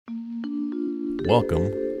Welcome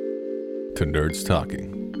to Nerds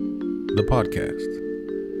Talking, the podcast.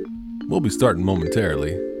 We'll be starting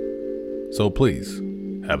momentarily, so please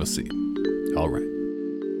have a seat. All right.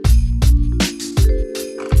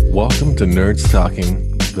 Welcome to Nerds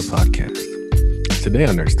Talking, the podcast. Today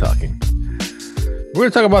on Nerds Talking, we're going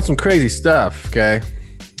to talk about some crazy stuff, okay?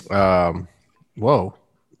 Whoa.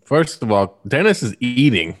 First of all, Dennis is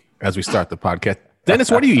eating as we start the podcast.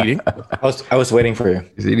 Dennis, what are you eating? I was waiting for you.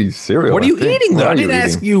 He's eating cereal. What are you eating, though? I didn't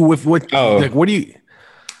ask you with what. Oh. Like, what do you?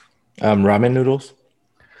 Ramen noodles.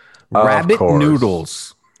 Rabbit course.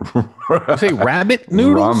 noodles. You say rabbit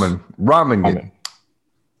noodles? Ramen.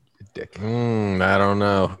 Dick. I don't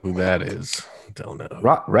know who that is. Don't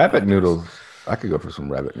know. Rabbit noodles. I could go for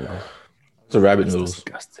some rabbit noodles. It's a rabbit noodles.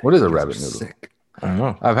 Disgusting. What is a rabbit noodle? Sick. I don't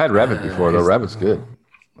know. I've had rabbit before, though. Rabbit's good.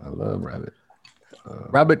 I love rabbit.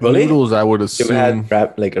 Rabbit Really? noodles, I would You assume. ever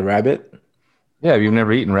had like a rabbit? Yeah, have you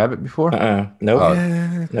never eaten rabbit before? Nope.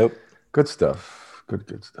 Oh. Nope. Good stuff.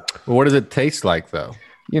 Good stuff. What does it taste like, though?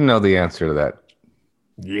 You know the answer to that.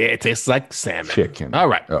 Yeah, it tastes like salmon. Chicken. All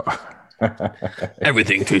right. Oh,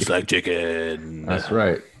 Everything tastes like chicken. that's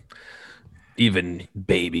right. Even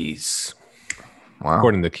babies. Wow.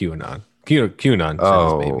 According to QAnon. QAnon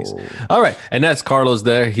Oh. says babies. All right. And that's Carlos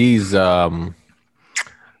there. He's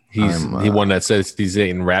the one that says he's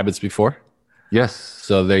eaten rabbits before. Yes.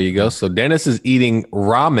 So there you go. So Dennis is eating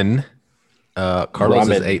ramen. Carlos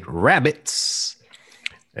has Ramen. ate rabbits.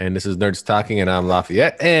 And this is Nerds Talking, and I'm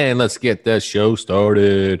Lafayette. And let's get the show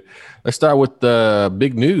started. Let's start with the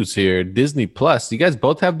big news here. Disney Plus. You guys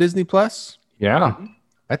both have Disney Plus? Yeah.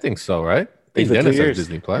 I think so, right? I Paid think for 2 Dennis has years.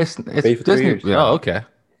 Disney Plus. It's Paid for 3 Disney. years. Yeah. Oh, okay.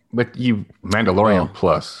 But you Mandalorian Oh.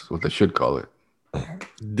 Plus, what they should call it.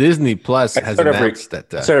 Disney Plus has sort of announced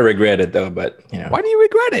that. I sort of regret it though, but you know. Why do you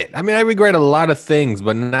regret it? I mean, I regret a lot of things,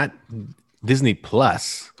 but not Disney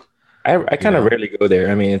Plus. I kind of rarely go there.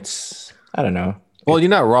 I mean, it's I don't know. Well, you're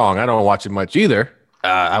not wrong. I don't watch it much either.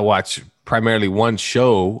 I watch primarily one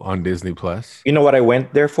show on Disney Plus. You know what I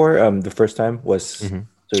went there for? The first time was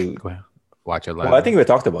to. Watch it live. Well, I think we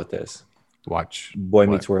talked about this. Watch. Boy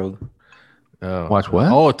Meets World. Oh. Watch what?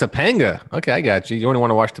 Oh, Topanga. Okay, I got you. You only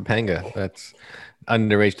want to watch Topanga. That's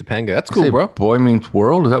underage Topanga. That's cool, Say bro. Boy Meets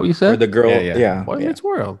World. Is that what you Or said? the girl. Yeah. Yeah. Boy yeah. Meets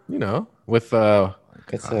World. You know, with It's,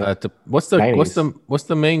 what's the 90s. what's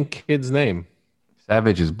the main kid's name?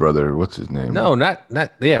 Savage's brother. What's his name? No, not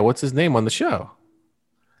yeah. What's his name on the show?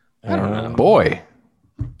 I don't know. Boy.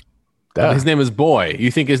 Duh. His name is Boy.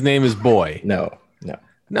 You think his name is Boy? No.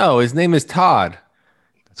 No, his name is Todd.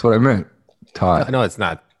 That's what I meant. Todd. No, it's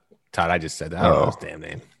not Todd. I just said that. I don't know his damn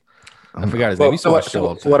name. I forgot his name. Well, You saw the show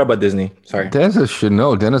all the so time. what about Disney? Sorry. Dennis should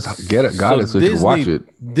know. Dennis got it, so he should watch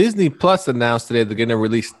it. Disney Plus announced today they're going to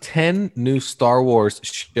release 10 new Star Wars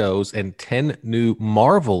shows and 10 new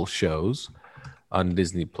Marvel shows on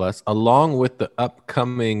Disney Plus, along with the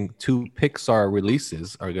upcoming 2 Pixar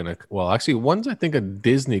releases are going to, well, actually, one's, I think, a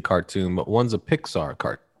Disney cartoon, but one's a Pixar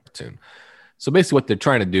cartoon. So basically what they're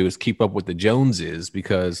trying to do is keep up with the Joneses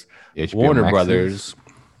because HBO Warner Maxes. Brothers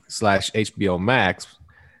 / HBO Max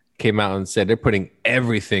came out and said they're putting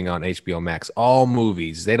everything on HBO Max, all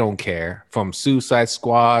movies. They don't care, from Suicide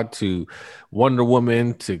Squad to Wonder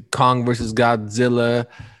Woman to Kong versus Godzilla,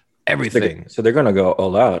 everything. So they're gonna go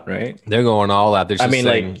all out, right? They're going all out. They're just I mean,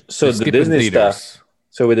 saying, like, so they're the skipping Disney theaters. stuff.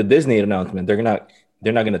 So with the Disney announcement, they're not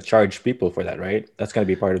gonna charge people for that, right? That's gonna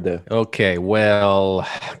be part of the. Okay, well,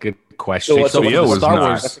 good question. So what's the HBO was Star not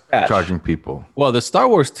Wars, catch? charging people. well, the Star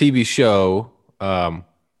Wars TV show,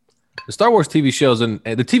 the Star Wars TV shows and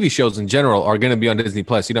the TV shows in general are going to be on Disney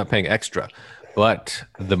Plus. You're not paying extra, but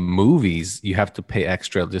the movies you have to pay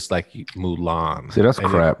extra, just like Mulan. See, that's And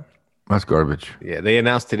crap. That's garbage. Yeah, they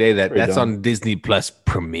announced today that Pretty that's dumb. on Disney Plus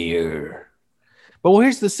Premiere. But well,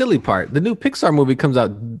 here's the silly part: the new Pixar movie comes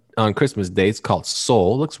out on Christmas Day. It's called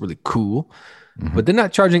Soul. Looks really cool, but they're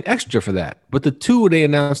not charging extra for that. But the 2 they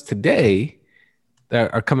announced today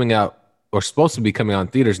that are coming out or supposed to be coming out in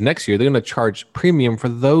theaters next year, they're going to charge premium for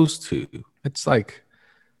those 2. It's like,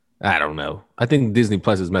 I don't know. I think Disney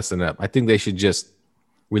Plus is messing up. I think they should just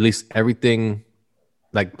release everything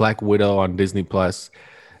like Black Widow on Disney Plus.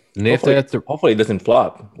 And if they have to, Hopefully, it doesn't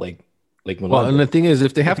flop like Mulan. well, and the thing is,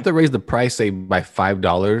 if they have to raise the price, say by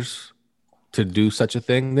 $5 to do such a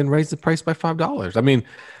thing, then raise the price by $5. I mean,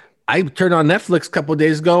 I turned on Netflix a couple of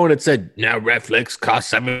days ago and it said now Netflix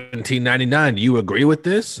costs $17.99. Do you agree with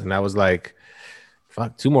this? And I was like,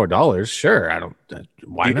 fuck, $2 more. Sure, I don't.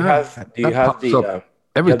 Why do you not? have? Do you That have pops the? up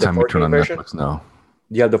Every you have the time you turn 4K on version? Netflix now.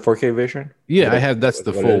 Do you have the 4K version? Yeah, I have. That's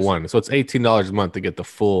the What full is? one. So it's $18 a month to get the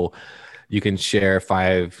full. You can share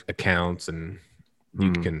 5 accounts and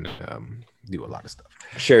you can do a lot of stuff.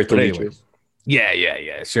 Share it to But anyway, YouTube.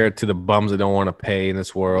 Yeah. Share it to the bums that don't want to pay in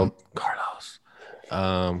this world. Carlos.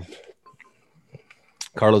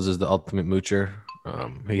 Carlos is the ultimate moocher.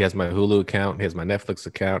 He has my Hulu account. He has my Netflix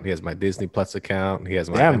account. He has my Disney Plus account. He has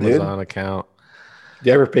my Amazon account. Do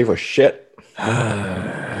you ever pay for shit?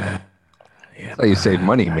 That's how you save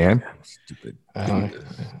money, man. Stupid.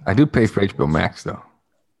 I do pay for HBO Max though.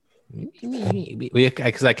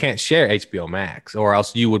 Because I can't share HBO Max, or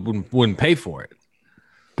else you wouldn't pay for it.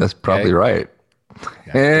 That's probably right.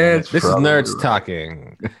 This is nerds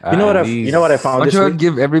talking. You know what I found Why this don't you week?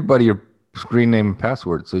 give everybody your screen name and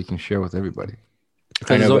password so you can share with everybody?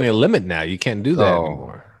 Because there's only a limit now. You can't do that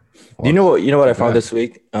anymore. You know what I found this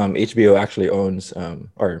week? HBO actually owns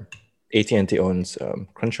or AT&T owns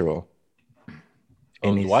Crunchyroll.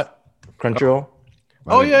 Owns what? Crunchyroll.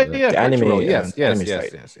 Oh yeah. The anime, Crunchyroll. Yes. Yeah,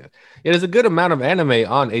 there's a good amount of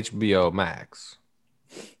anime on HBO Max.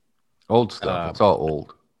 Old stuff. It's all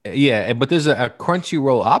old. Yeah, but there's a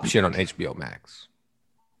Crunchyroll option on HBO Max.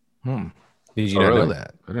 Did you not know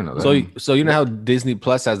that? I didn't know that. So you know how Disney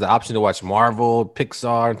Plus has the option to watch Marvel,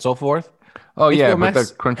 Pixar, and so forth? Oh yeah, HBO but Max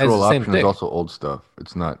the Crunchyroll has the same option thing. is also old stuff.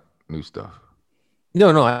 It's not new stuff. No,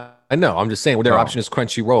 I know. I'm just saying their option is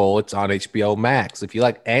Crunchyroll. It's on HBO Max. If you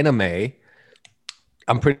like anime,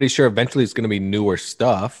 I'm pretty sure eventually it's going to be newer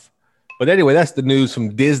stuff. But anyway, that's the news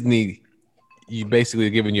from Disney. You basically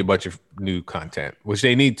giving you a bunch of new content, which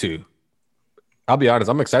they need to. I'll be honest,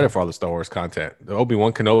 I'm excited for all the Star Wars content. The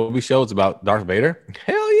Obi-Wan Kenobi show is about Darth Vader.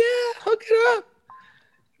 Hell yeah, hook it up.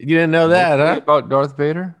 You didn't know that, huh? About Darth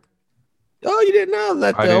Vader? Oh, you didn't know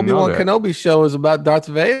that I the didn't know Obi-Wan that. Kenobi show is about Darth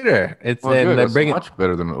Vader. It's Well, and good. they're That's bringing much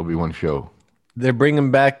better than the Obi-Wan show. they're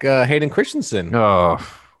bringing back Hayden Christensen. Oh,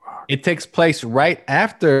 It takes place right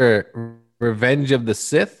after Revenge of the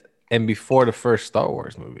Sith and before the first Star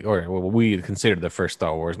Wars movie, or what we consider the first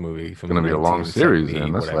Star Wars movie. From it's going to be a long series, 1970,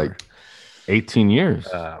 and that's whatever. like 18 years,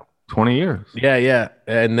 20 years. Yeah.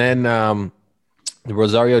 And then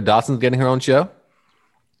Rosario Dawson's getting her own show.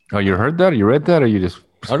 Oh, you heard that? Or you read that? Or you just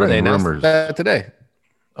Oh no, they spreading announced rumors? that today.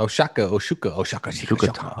 Oshuka.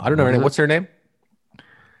 I don't know her name. What's her name?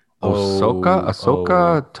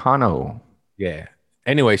 Ahsoka Tano. Yeah.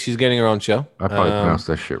 Anyway, she's getting her own show. I probably pronounced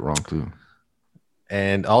that shit wrong too.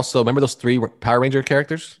 And also, remember those 3 Power Ranger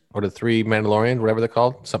characters, or the 3 Mandalorian, whatever they're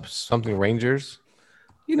called, something Rangers.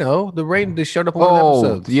 You know, they showed up in one of the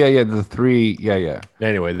episodes. yeah, the 3, yeah.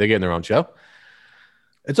 Anyway, they're getting their own show.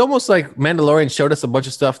 It's almost like Mandalorian showed us a bunch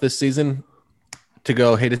of stuff this season to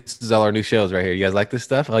go, hey, this is all our new shows right here. You guys like this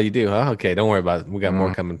stuff? Oh, you do, huh? Okay, don't worry about it. We got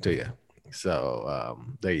more coming to you. So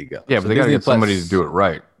there you go. Yeah, So but they got to Disney get somebody Plus- to do it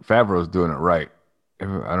right. Favreau's doing it right.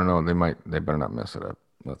 I don't know. They better not mess it up.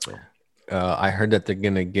 That's all. I heard that they're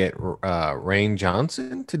gonna get Rain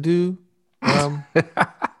Johnson to do nothing.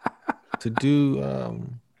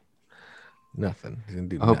 He's gonna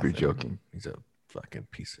do I hope you're nothing. joking. He's a fucking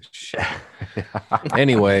piece of shit.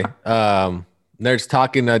 Anyway, Nerds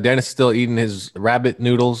talking. Dennis still eating his rabbit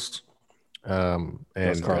noodles. And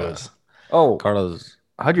Carlos. Carlos,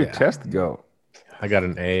 How'd your test go? I got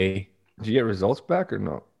an A. Did you get results back or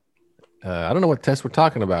no? I don't know what test we're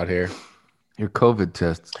talking about here. Your COVID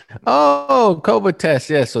tests. Oh, COVID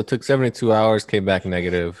test. Yeah, so it took 72 hours, came back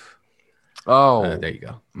negative. Oh, There you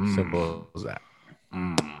go. Simple as that.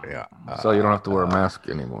 Yeah. so you don't have to wear a mask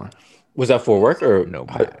anymore. Was that for work or No.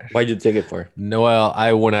 why'd you take it for? Noel,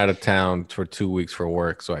 I went out of town for 2 weeks for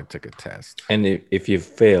work, so I took a test. And if you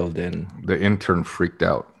failed, then The intern freaked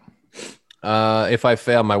out. If I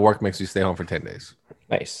fail, my work makes you stay home for 10 days.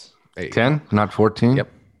 nice. There you go. 10, not 14? Yep.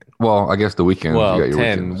 Well, I guess the weekends. Well, you got your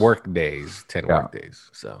 10 weekends. work days. 10 Yeah. work days.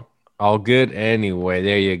 So all good anyway.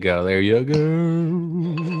 There you go.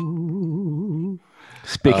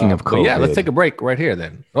 Speaking of But COVID. yeah, let's take a break right here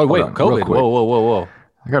then. Oh, wait, on, real COVID. quick. Whoa.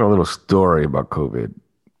 I got a little story about COVID.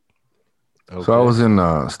 Okay. So I was in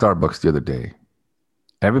Starbucks the other day.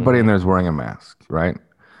 Everybody in there is wearing a mask, right?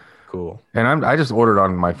 Cool. And I just ordered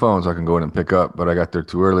on my phone so I can go in and pick up, but I got there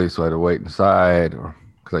too early, so I had to wait inside, or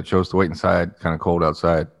because I chose to wait inside, kind of cold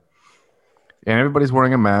outside. And everybody's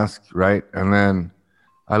wearing a mask, right? And then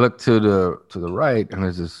I look to the right, and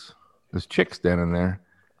there's this chick standing there,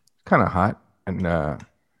 kind of hot,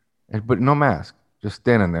 but no mask, just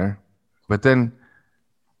standing there. But then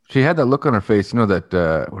she had that look on her face, you know that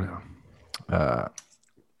what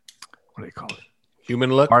do they call it?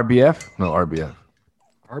 Human look. RBF? No, RBF.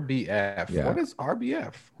 RBF. Yeah. What is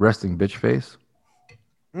RBF? Resting bitch face.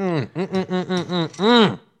 Yeah.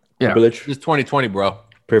 Privilege. It's 2020, bro.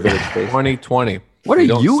 Privilege face. 2020. What are We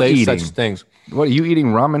don't you say eating? such things. What are you eating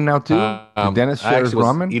ramen now too? Did Dennis I share his actually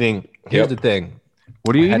was ramen? eating. Here's the thing.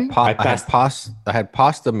 What are you eating? I had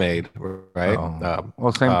pasta made, right?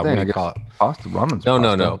 Well, same thing. I guess pasta, ramen's no,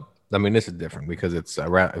 pasta. no. I mean, this is different because it's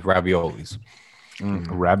raviolis.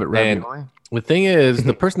 Rabbit ravioli. And the thing is,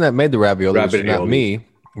 the person that made the ravioli, which is not me,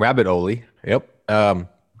 Rabbit-oli. Yep.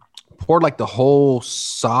 Poured like the whole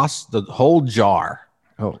sauce, the whole jar.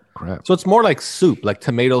 Oh crap! So it's more like soup, like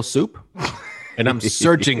tomato soup. And I'm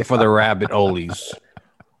searching for the Rabbit-olis.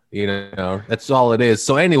 You know, that's all it is.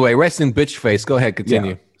 So anyway, rest in bitch face. Go ahead,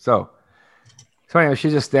 continue. Yeah. So anyway,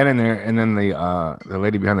 she's just standing there, and then the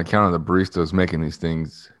lady behind the counter, the barista, is making these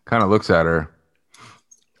things. Kind of looks at her,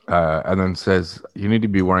 and then says, "You need to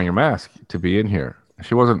be wearing your mask to be in here."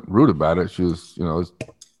 She wasn't rude about it. She was,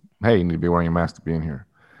 hey, you need to be wearing your mask to be in here.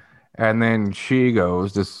 And then she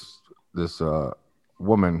goes, this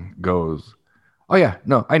woman goes, "Oh yeah,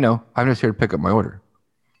 no, I know. I'm just here to pick up my order."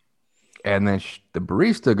 And then the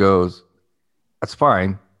barista goes, "That's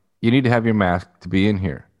fine. You need to have your mask to be in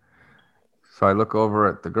here." So I look over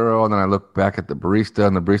at the girl, and then I look back at the barista,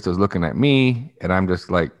 and the barista's looking at me, and I'm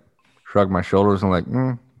just like, shrug my shoulders and like,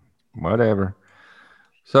 whatever.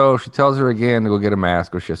 So she tells her again to go get a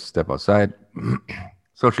mask, or she has to step outside.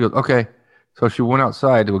 So she goes, okay. So she went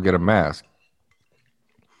outside to go get a mask.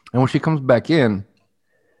 And when she comes back in,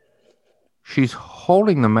 she's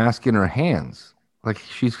holding the mask in her hands. Like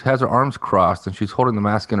she has her arms crossed and she's holding the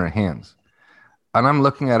mask in her hands. And I'm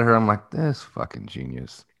looking at her. I'm like, this fucking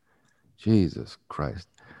genius. Jesus Christ.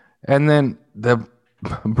 And then the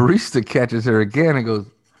barista catches her again and goes,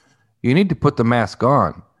 "You need to put the mask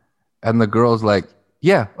on." And the girl's like,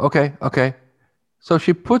 "Yeah, okay. So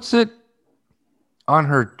she puts it on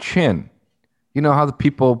her chin. You know how the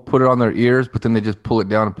people put it on their ears, but then they just pull it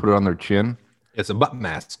down and put it on their chin? It's a butt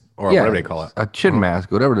mask or whatever they call it. A chin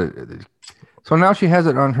mask, whatever it is. So now she has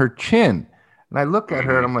it on her chin. And I look at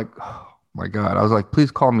her and I'm like, oh my God. I was like,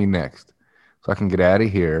 please call me next so I can get out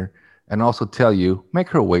of here. And also tell you, make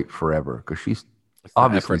her wait forever because she's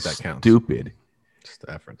obviously stupid. It's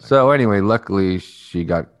the effort. So anyway, luckily she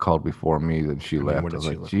got called before me. Then she left. I was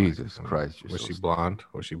like, Jesus Christ. Was she blonde?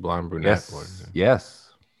 Was she blonde, brunette? Yes.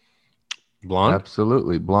 Blonde?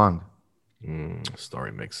 Absolutely blonde.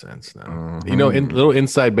 Story makes sense now. You know, little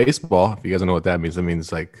inside baseball, if you guys don't know what that means, it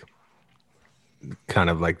means like kind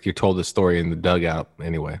of like you're told the story in the dugout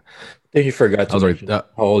anyway. I think you forgot to mention how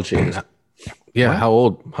old she is. Yeah, what?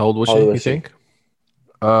 How old was she, you think?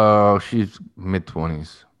 She's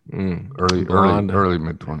mid-20s. Early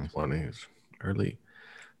mid-20s.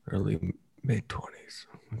 Early mid-20s.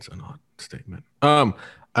 That's an odd statement. I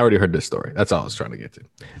already heard this story. That's all I was trying to get to.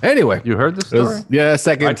 Anyway. You heard this story?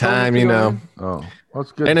 Second time, you know. Oh,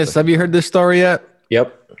 that's good. Ennis, have you heard this story yet?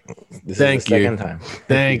 Yep. Thank you. Second time.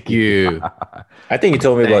 Thank you. I think you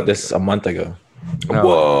told me about this a month ago.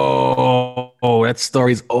 No. Whoa. That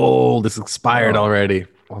story's old. It's expired already.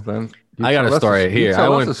 Well, then. I got a story here.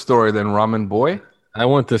 Tell us a story then, Ramen Boy. I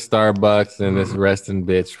went to Starbucks and this resting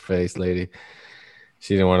bitch face lady,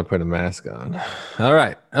 she didn't want to put a mask on. All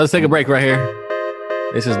right. Let's take a break right here.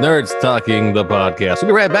 This is Nerds Talking, the podcast. We'll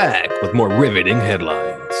be right back with more riveting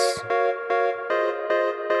headlines.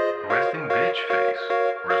 Resting bitch face.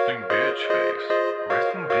 Resting bitch face.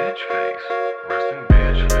 Resting bitch face. Resting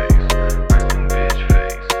bitch face. Resting bitch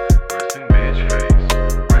face. Resting bitch face.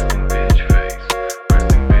 Resting bitch face.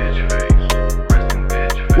 Resting bitch face. Resting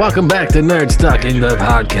bitch face. Welcome back to Nerds Talking, the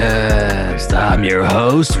podcast. I'm your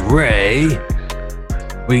host, Ray.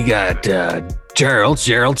 We got Gerald.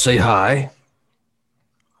 Gerald, say hi.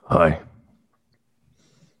 Hi.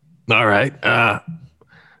 All right.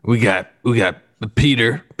 We got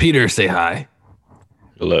Peter. Peter, say hi.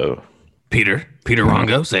 Hello. Peter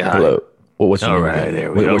Rongo, say hi. Hello. Well, what's all your right, name?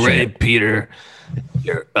 there we go. Ray, Peter.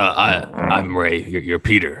 I'm Ray. You're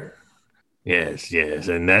Peter. Yes,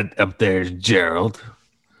 and that up there is Gerald.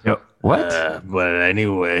 Yep. What? But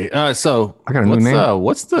anyway, so I got a new name.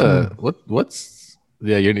 What's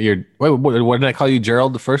you're wait, what did I call you,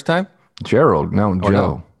 Gerald, the first time? Gerald. No, Joe.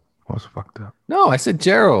 No. I was fucked up. No, I said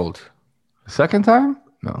Gerald. Second time?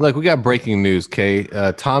 No. Look, we got breaking news, Kay.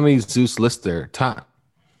 Tommy Zeus Lister.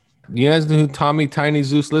 You guys know who Tommy Tiny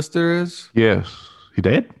Zeus Lister is? Yes. He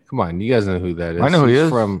dead? Come on, you guys know who that is. I know who he is.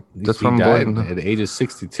 He died at the age of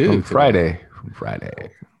 62. From Friday.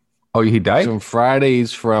 Oh, he died? From Friday.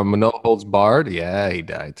 He's from No Holds Barred. Yeah, he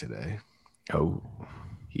died today. Oh.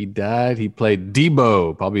 He died. He played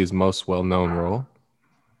Debo, probably his most well-known role.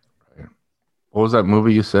 What was that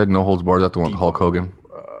movie you said? No Holds Barred? Is that the one with Hulk Hogan?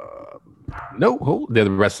 No, the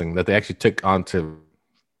wrestling that they actually took onto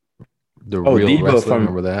the real Debo wrestling.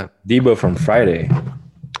 Remember that? Debo from Friday.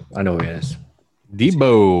 I know who he is.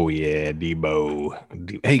 Debo. Yeah, Debo.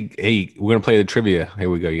 Hey, we're going to play the trivia. Here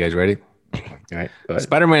we go. You guys ready? All right. Go ahead.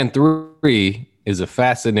 Spider-Man 3 is a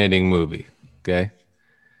fascinating movie. Okay.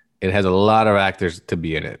 It has a lot of actors to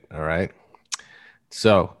be in it. All right.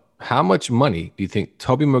 So, how much money do you think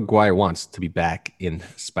Tobey Maguire wants to be back in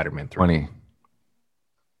Spider-Man 3?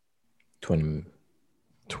 20.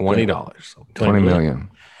 $20. 20 million.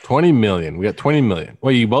 20 million. We got 20 million.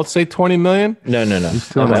 Well, you both say 20 million? No.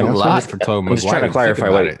 That's a lot for Tobey I'm just Maguire. trying to clarify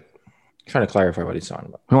Think what about trying to clarify what he's talking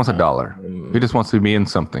about. He wants $1. He just wants to be in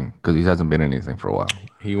something because he hasn't been in anything for a while.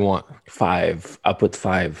 He want 5. I'll put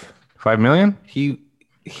 5. 5 million? he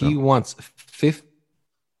wants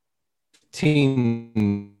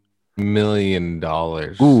 $15 million.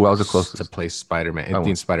 Ooh, I was the closest. to play Spider-Man I in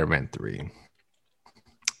won. Spider-Man 3.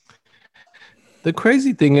 The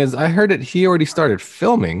crazy thing is, I heard that he already started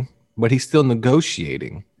filming, but he's still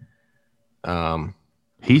negotiating.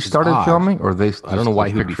 He started odd. filming, or they? I don't know why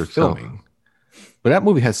he would be filming, but that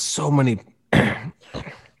movie has so many.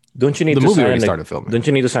 Don't you need The to movie sign already a, started filming. Don't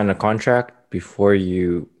you need to sign a contract before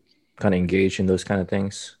you kind of engage in those kind of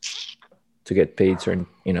things to get paid certain,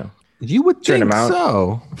 You would Certain think amount.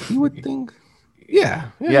 so. You would think, yeah.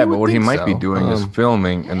 Yeah, you but would what he think might be so. doing is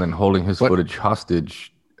filming and then holding his what- footage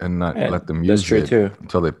hostage and not Yeah, let them that's use true it too.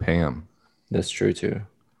 until they pay him. That's true too.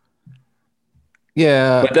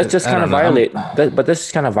 yeah, But that's just I kind of don't know. but this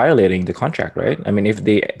is kind of violating the contract, right? I mean, if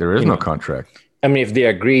they There is you no know, contract. I mean, if they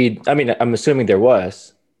agreed, I mean, I'm assuming there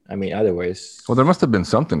was. I mean, otherwise, Well, there must have been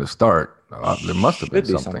something to start. There must have been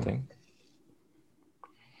should be something. something.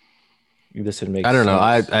 This would make I don't know.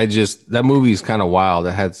 sense. I just that movie's kind of wild.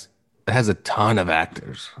 It has a ton of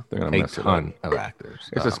actors. They're gonna A mess it ton of actors.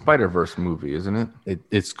 It's a Spider-Verse movie, isn't it?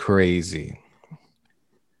 It's crazy.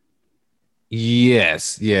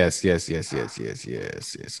 Yes.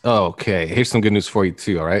 Okay, here's some good news for you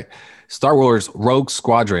too. All right, Star Wars Rogue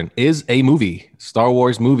Squadron is a movie. Star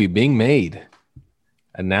Wars movie being made,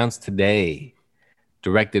 announced today,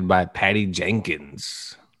 directed by Patty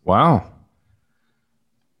Jenkins. Wow.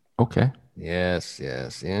 Okay. Yes.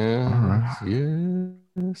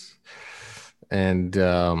 And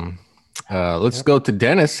let's go to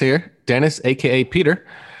Dennis here. Dennis, aka Peter.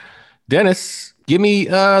 Dennis, give me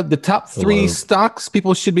the top 3 Hello. stocks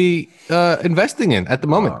people should be investing in at the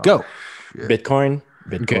moment. Go. Bitcoin.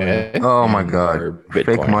 Okay. Oh my or God. Fake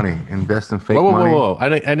Bitcoin. money. Invest in fake Whoa. money. I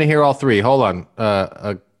didn't hear all 3. Hold on.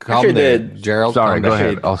 Calm Actually, there, the- Gerald. Sorry, calm go down.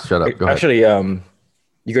 ahead. I'll shut up. Go ahead. Actually,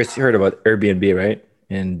 you guys heard about Airbnb, right?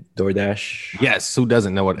 And DoorDash. Yes. Who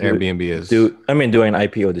doesn't know what Airbnb is? Doing an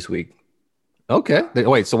IPO this week. Okay.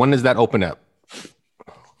 Wait. So when does that open up?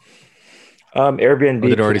 Airbnb Or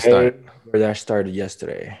did it already today, start? DoorDash started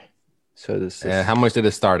yesterday. So this is, And how much did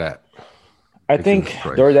it start at? I think the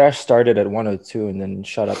price. DoorDash started at 102 and then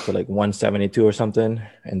shot up to like 172 or something.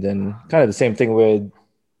 And then kind of the same thing with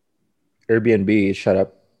Airbnb, it shot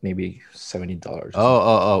up maybe $70.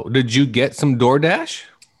 Oh. Did you get some DoorDash?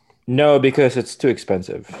 No, because it's too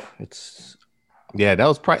expensive. It's Yeah,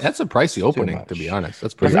 that's a pricey opening, to much. be honest.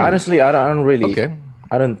 That's because pretty honestly, I don't really, okay.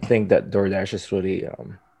 I don't think that DoorDash is really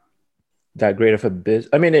that great of a business.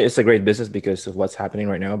 I mean, it's a great business because of what's happening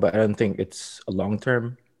right now, but I don't think it's a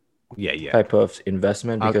long-term Yeah. type of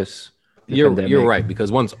investment because the You're pandemic- right because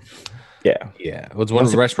once Yeah.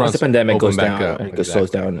 once the restaurants once the pandemic open goes back down up, and it slows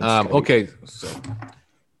down. it's gonna be- okay,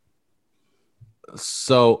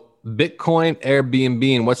 so Bitcoin,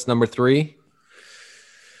 Airbnb, and what's number 3?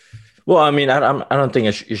 Well, I mean, I don't think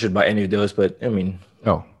you should buy any of those, but I mean,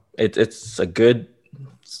 Oh, it's a good,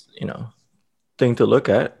 thing to look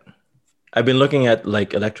at. I've been looking at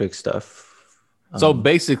like electric stuff, So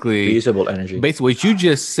basically, reusable energy. what you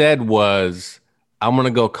just said was, I'm gonna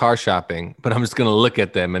go car shopping, but I'm just gonna look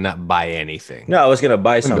at them and not buy anything. No, I was gonna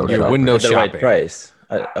buy something shopping. Window at the right shopping. price.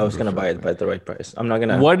 I was gonna buy it at the right price. I'm not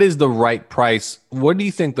gonna. What is the right price? What do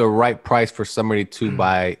you think the right price for somebody to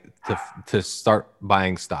buy to start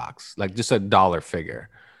buying stocks? Like just a dollar figure.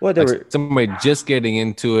 What they Like were? somebody just getting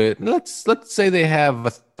into it. Let's say they have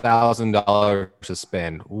 $1,000 to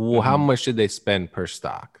spend. Well, how much should they spend per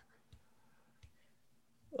stock?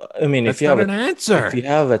 I mean, That's if you not have an answer. if you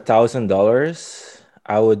have $1,000,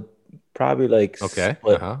 I would probably like Okay.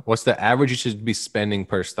 split What's the average you should be spending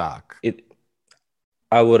per stock? it.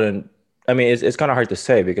 I wouldn't. I mean, it's kind of hard to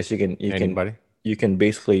say because Anybody? you can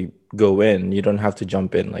basically go in. You don't have to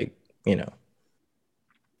jump in like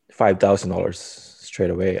 $5,000 straight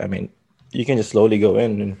away. I mean, you can just slowly go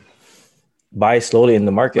in and buy slowly in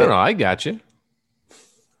the market. No, I got you.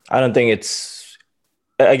 I don't think it's.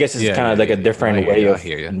 I guess it's Yeah, kind of yeah, like a yeah. different I hear way you, I of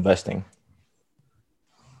hear you. investing.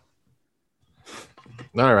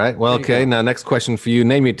 All right. Well, okay. Now, next question for you.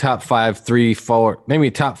 Name your top 5, 3, 4. Name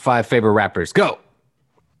your top 5 favorite rappers. Go.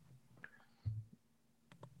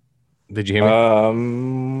 Did you hear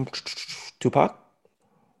me? Tupac.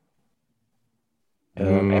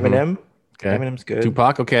 Mhm. Eminem. Okay. Eminem's good.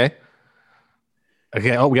 Tupac. Okay.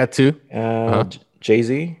 Okay. Oh, we got two. Jay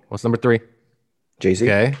Z. What's number three? Jay Z.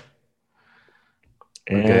 Okay.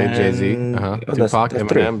 Okay. Jay Z. Tupac, that's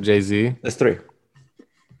Eminem, Jay Z. That's three.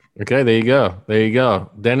 Okay. There you go. There you go.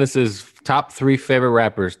 Dennis's top three favorite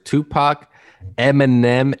rappers: Tupac,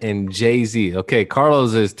 Eminem, and Jay Z. Okay.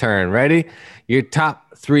 Carlos's turn. Ready? Your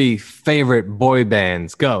top three favorite boy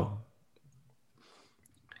bands. Go.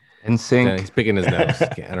 NSYNC, Yeah, he's picking his nose.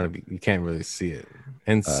 I don't know. You can't really see it.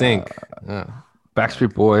 NSYNC.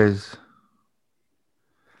 Backstreet Boys,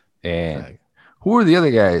 and who are the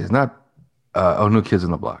other guys? Not New Kids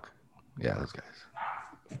on the Block. Yeah, those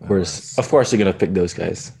guys. Of course, you're gonna pick those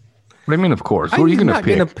guys. What do you mean? Of course. Who are you I'm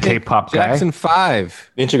gonna not pick? K-pop guy. Jackson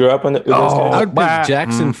 5. Didn't you grow up with those I guys? would pick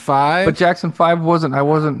Jackson 5. But Jackson 5 wasn't. I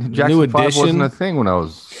wasn't. Jackson New 5 Edition. wasn't a thing when I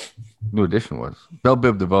was. New Edition was. Belle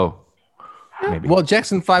Biv DeVoe. Maybe. Well,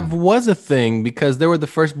 Jackson 5 was a thing because they were the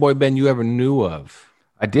first boy band you ever knew of.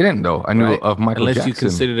 I didn't know. I knew Right? of Michael unless Jackson. you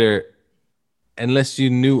consider, unless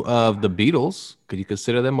you knew of the Beatles, could you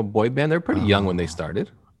consider them a boy band? They're pretty young when they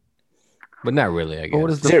started, but not really. I guess. But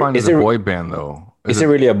what is Is it- defined is as a it- boy band though? Is it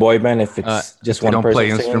really a boy band if it's just They one don't person play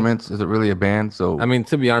singing? instruments. Is it really a band? So I mean,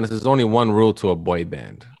 to be honest, there's only one rule to a boy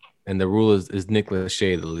band, and the rule is Nick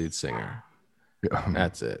Lachey, the lead singer.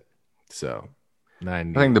 That's it. So, I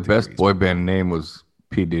think the best boy band name was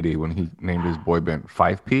P. Diddy when he named his boy band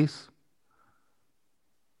Five Piece.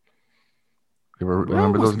 You ever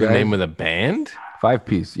remember those the guys? name of the band? Five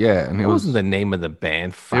Piece, yeah, and It it was wasn't the name of the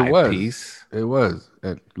band. Five it was Piece. It was.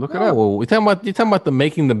 Look it up. Oh, you're talking about the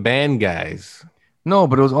making the band guys. No,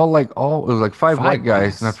 but it was it was like five Five white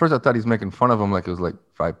guys, Piece. and at first I thought he's making fun of them, like it was like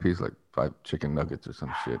 5 Piece, like 5 chicken nuggets or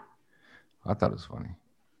some shit. I thought it was funny.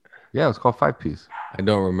 Yeah, it was called 5 Piece. I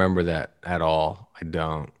don't remember that at all. I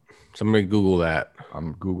don't. Somebody Google that.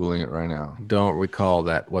 I'm googling it right now. Don't recall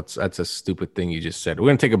that. That's a stupid thing you just said. We're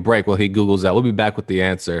gonna take a break while he Googles that. We'll be back with the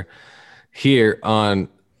answer here on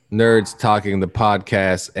Nerds Talking the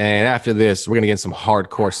podcast. And after this, we're gonna get some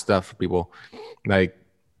hardcore stuff for people like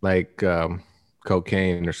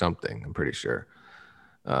cocaine or something. I'm pretty sure.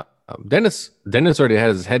 Dennis already had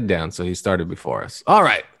his head down, so he started before us. All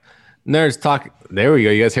right. Nerds Talk. There we go.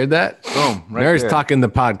 You guys heard that? Boom. Right Nerds there. Talking the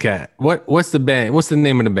podcast. What's the band? What's the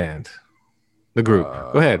name of the band? The group.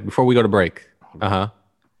 Go ahead before we go to break. Go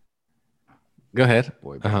ahead.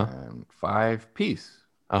 Boy band 5 Piece.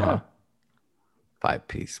 Yeah. 5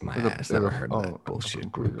 Piece. My There's a- ass there's never a- heard oh, that bullshit a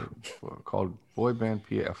group. called Boy Band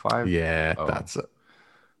PA 5. Yeah, Oh. that's it.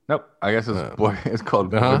 Nope. I guess it's It's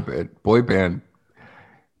called Uh-huh. Boy Band.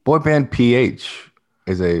 Boy Band PH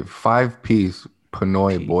is a 5-piece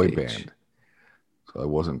Pinoy boy PH. band. So it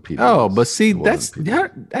wasn't PH. Oh, but see, It wasn't that's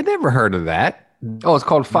PH. I never heard of that. Oh, it's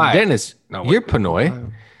called 5. Dennis, No, you're wait, Pinoy. 5.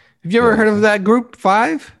 Have you ever heard of that group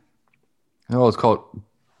 5? No, it's called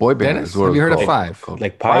Boy Band. Dennis, is what have it's you heard of called. 5? It's called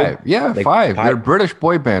Like Pive? 5. Yeah, Like 5. Pive? They're a British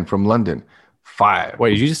boy band from London. 5.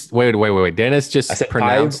 Wait, you just wait. Dennis I just said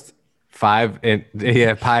pronounced 5 and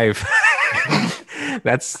yeah, Pive.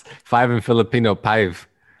 That's 5 in Filipino. Pive.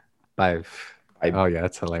 Pive. Oh yeah,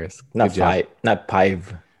 that's hilarious. Not Good job. five. Not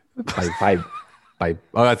Pive. Pive. Pipe.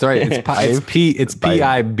 Oh, that's right. It's pi- it's P. It's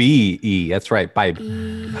Pibe. That's right. Pipe.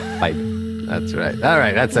 That's right. All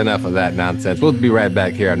right. That's enough of that nonsense. We'll be right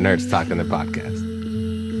back here on Nerds Talking the podcast.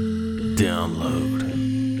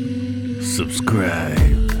 Download, subscribe,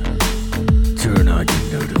 turn on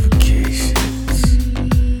your notifications.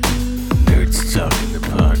 Nerds Talking the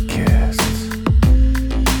podcast.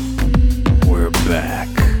 We're back,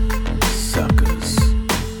 suckers.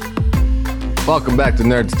 Welcome back to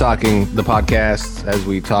Nerds Talking the podcast. As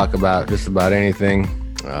we talk about just about anything,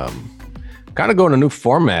 kind of going a new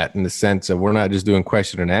format in the sense of we're not just doing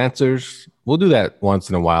question and answers. We'll do that once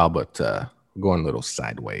in a while, but going a little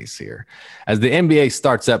sideways here. As the NBA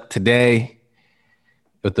starts up today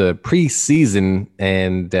with the preseason,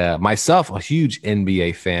 and myself, a huge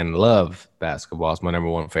NBA fan, love basketball. It's my number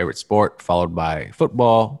one favorite sport, followed by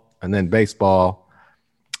football and then baseball.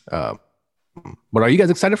 But are you guys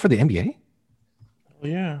excited for the NBA?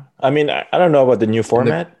 Yeah. I mean, I don't know about the new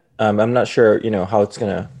format. I'm not sure, how it's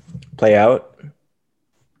going to play out,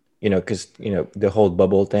 because, the whole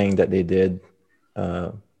bubble thing that they did,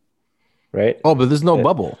 right? Oh, but there's no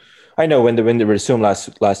bubble. I know when they resumed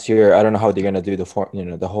last year, I don't know how they're going to do the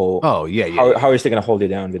whole, Oh, yeah. how is they going to hold it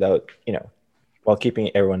down without, while keeping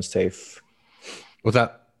everyone safe.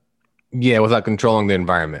 Without controlling the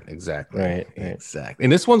environment. Exactly. Right. Exactly.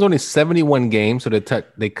 And this one's only 71 games, so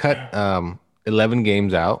they cut 11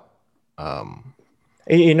 games out.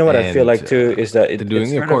 You know what I feel And, like too is that They're it's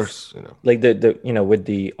doing, of kind course, like the with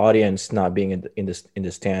the audience not being in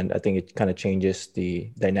the stand. I think it kind of changes the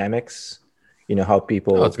dynamics. How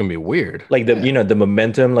people Oh, it's gonna be weird. like the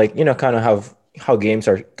momentum, like kind of how games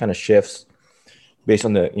are kind of shifts based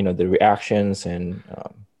on the reactions and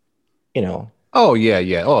Oh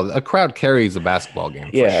yeah. Oh, a crowd carries a basketball game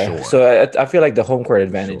for yeah. sure. So I feel like the home court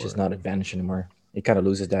advantage is not advantage anymore. It kind of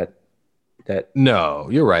loses that. No,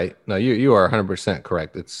 you're right. No, you are 100%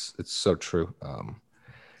 correct. It's so true.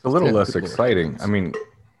 It's a little Yeah, less people are exciting. fans. I mean,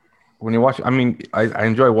 when you watch, I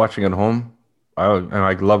enjoy watching at home. And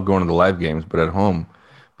I love going to the live games, but at home.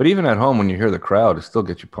 But even at home, when you hear the crowd, it still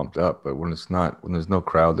gets you pumped up. But when there's no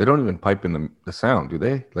crowd, they don't even pipe in the sound, do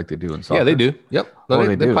they? Like they do in soccer. Yeah, they do. Yep. No, Oh,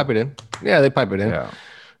 they they do. pipe it in. Yeah, they pipe it in. Yeah.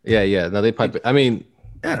 Yeah. No, they pipe it. I mean,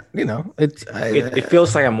 yeah, It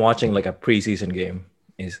feels like I'm watching like a preseason game.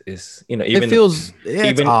 Is even it feels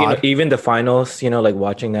it's odd. even the finals. Like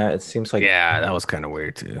watching that, it seems like Yeah, that was kind of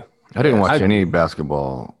weird too. I didn't watch any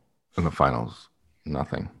basketball in the finals.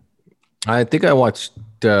 Nothing. I think I watched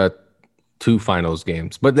 2 finals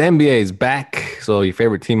games, but the NBA is back, so your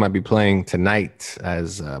favorite team might be playing tonight.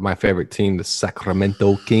 As my favorite team, the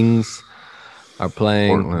Sacramento Kings, are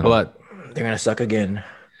playing. Portland. But they're gonna suck again.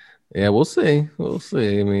 yeah, we'll see. We'll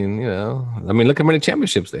see. I mean, look how many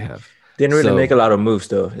championships they have. Didn't really So- make a lot of moves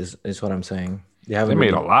though. Is what I'm saying. They They haven't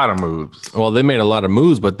made really- a lot of moves. Well, they made a lot of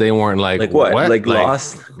moves, but they weren't like like what? Like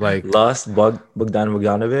lost Bogdan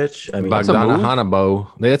Bogdanovic. I mean, Bogdan Hanabo.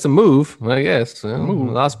 That's a move, I guess.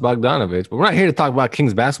 Lost Bogdanovich, but we're not here to talk about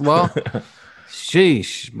Kings basketball.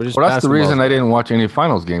 Sheesh. But just Well, that's the basketball. reason I didn't watch any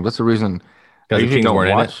finals games. That's the reason I the usually Kings don't weren't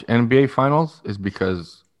in watch NBA finals is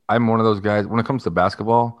because I'm one of those guys. When it comes to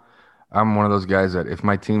basketball, I'm one of those guys that if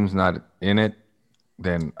my team's not in it,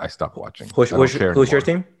 then I stop watching. who's I don't care your anymore.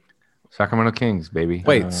 team? Sacramento Kings, baby.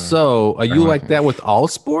 Wait, so are you like that with all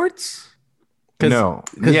sports? No,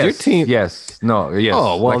 because your team. Yes, no, yes.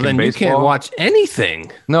 Oh well, Like in then you can't baseball. watch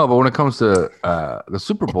anything. No, but when it comes to the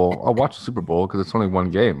Super Bowl, I'll watch the Super Bowl because it's only one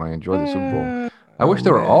game. I enjoy the Super Bowl. I wish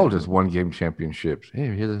they were all just one game championships. Hey,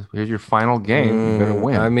 here's your final game. You better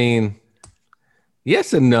win. I mean,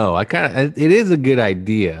 yes and no. It is a good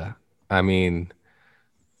idea. I mean,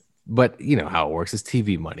 but you know how it works. It's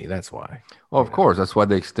TV money. That's why. Well, of course, that's why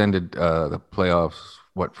they extended the playoffs.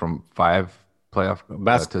 What from 5 playoff to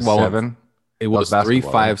Basketball- 7? It was basketball,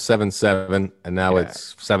 3, right? 5, 7, 7, and now Yeah.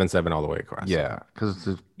 it's 7, 7 all the way across. Yeah, because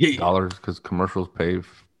it's Yeah. dollars. Because commercials pay.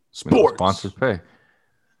 Sports. Sponsors pay.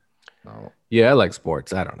 Yeah, I like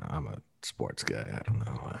sports. I don't know. I'm a sports guy. I don't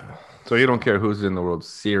know. So you don't care who's in the World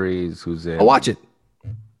Series, who's in. I watch it.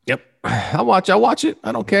 Yep, I watch it.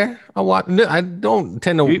 I don't care. I don't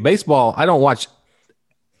tend to baseball. I don't watch I was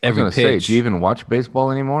every gonna say, pitch. do you even watch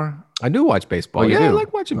baseball anymore? I do watch baseball. Oh, you yeah, I do?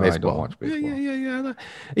 like watching No, I don't baseball. watch baseball. Yeah.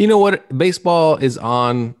 You know what? Baseball is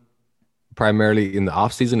on primarily in the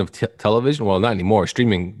off season of television. Well, not anymore.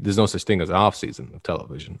 Streaming. There's no such thing as an off season of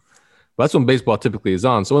television. But that's when baseball typically is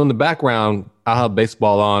on. So in the background, I'll have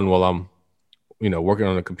baseball on while I'm, working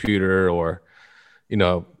on a computer or,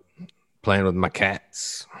 playing with my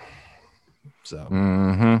cats. So,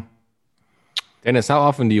 Mm-hmm. Dennis, how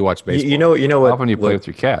often do you watch baseball? You know what? How often you play with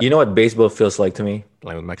your cat? You know what baseball feels like to me?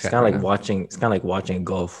 Playing with my It's cat. kind of right like now. watching. It's kind of like watching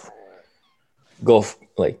golf. Golf,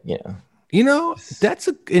 That's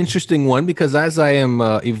an interesting one because as I am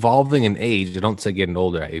evolving in age, I don't say getting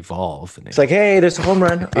older, I evolve. In age. It's like, hey, there's a home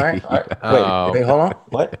run. All right. Oh. Wait, hold on.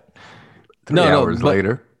 What? 3 hours but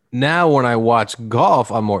later. Now when I watch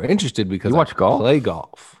golf, I'm more interested because You watch I golf? play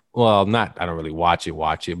golf. Well, I don't really watch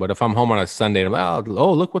it, but if I'm home on a Sunday and I'm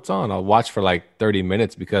oh, look what's on, I'll watch for like 30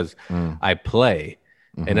 minutes because I play.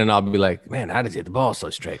 And then I'll be like, man, how did you hit the ball so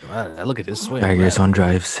straight? Look at this swing. on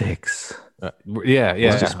drive 6. Yeah.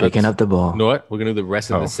 Just picking up the ball. You know what? We're gonna do the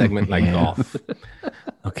rest of the segment like Yeah. golf.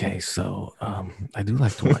 Okay, so I do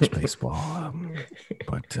like to watch baseball,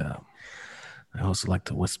 but I also like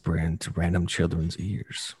to whisper into random children's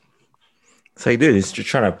ears. It's like, dude, it's just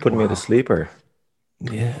trying to put me to sleep, or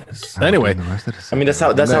Yes. Anyway, The rest of the I mean, that's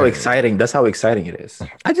how exciting. That's how exciting it is.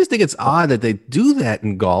 I just think it's odd that they do that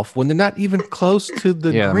in golf when they're not even close to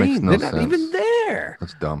the Yeah, it makes green. no They're not sense. even there.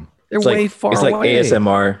 That's dumb. They're It's way like far it's like away.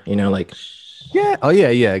 ASMR. Like Yeah. Oh yeah.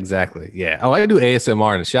 Yeah. Exactly. Yeah. Oh, I do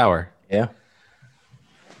ASMR in the shower. yeah.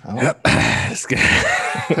 It's good.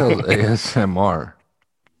 ASMR.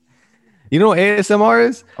 You know what ASMR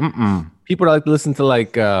is? Mm-mm. People that like to listen to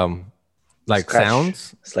like Scratch.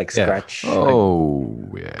 sounds. It's like Yeah. scratch. Oh,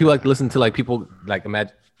 yeah. People like to listen to like people like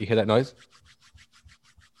imagine you hear that noise.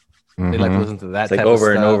 They like to listen to that It's like type of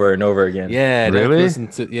over and stuff. over and over again. Yeah, they like to Really? listen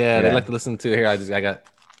to they Yeah. like to listen to here. I got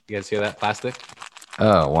you guys hear that plastic?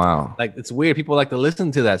 Oh wow. Like it's weird. People like to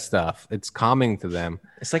listen to that stuff. It's calming to them.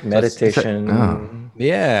 It's like meditation.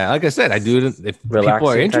 Yeah, like I said, I do it if people Relaxing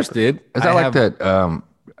are type of- interested. Is that like that?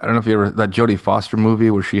 I don't know if you ever that Jodie Foster movie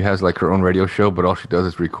where she has like her own radio show, but all she does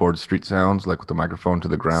is record street sounds, like with the microphone to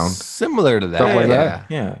the ground. Similar to that. Stuff like that?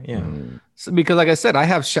 Yeah. So, because like I said, I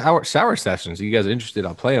have shower sessions. If you guys are interested,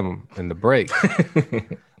 I'll play them in the break.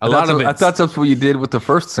 A lot of it. I thought that's what you did with the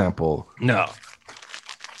first sample. No.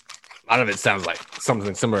 A lot of it sounds like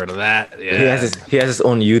something similar to that. Yeah. He has his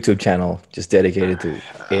own YouTube channel just dedicated to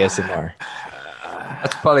ASMR.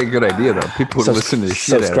 That's probably a good idea though. People would listen to the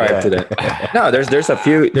shit. Subscribe to that. No, there's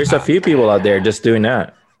a few people out there just doing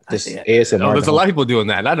that. Just ASMR. No, there's a lot of people doing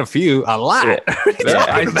that. Not a few, a lot.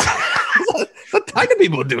 Yeah. A ton of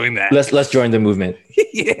people doing that. Let's join the movement.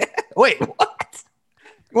 Yeah. Wait, what?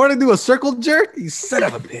 You want to do a circle jerk? You son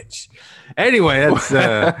of a bitch. Anyway, that's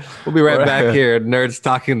we'll be right back here at Nerds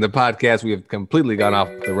Talking the podcast. We have completely gone off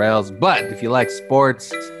the rails. But if you like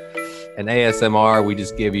sports and ASMR, we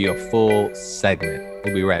just give you a full segment.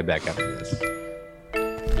 We'll be right back after this.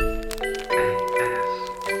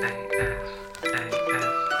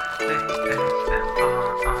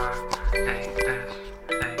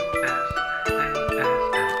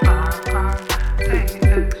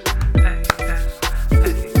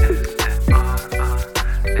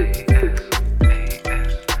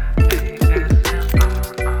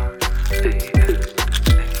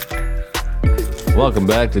 Welcome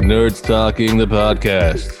back to Nerds Talking the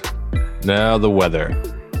podcast. Now the weather.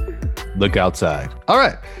 Look outside. All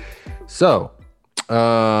right. So,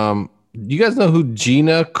 you guys know who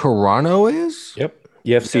Gina Carano is? Yep.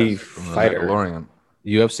 UFC fighter. Mandalorian.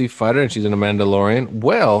 UFC fighter, and she's in a Mandalorian.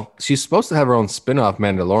 Well, she's supposed to have her own spin-off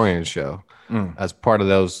Mandalorian show as part of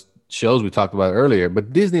those shows we talked about earlier,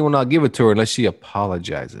 but Disney will not give it to her unless she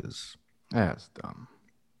apologizes. That's dumb.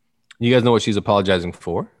 You guys know what she's apologizing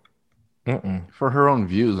for? For her own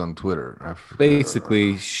views on Twitter.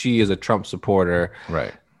 Basically, she is a Trump supporter.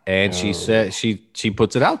 Right. And she said she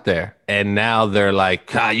puts it out there. And now they're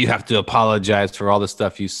like, you have to apologize for all the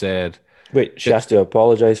stuff you said. Wait, she has to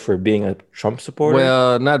apologize for being a Trump supporter?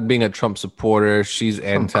 Well, not being a Trump supporter. She's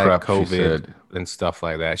Some crap she anti-COVID said. and stuff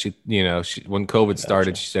like that. She when COVID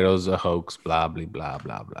started, she said it was a hoax, blah, blah, blah,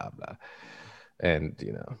 blah, blah, blah. And,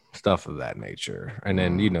 stuff of that nature. And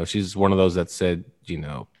then, she's one of those that said,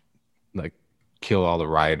 like kill all the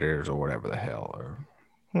rioters or whatever the hell or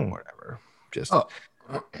whatever. Just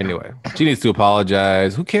anyway, she needs to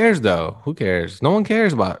apologize. Who cares though? Who cares? No one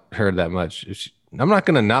cares about her that much. I'm not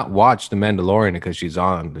gonna not watch The Mandalorian because she's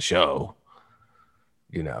on the show.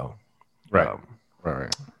 Right.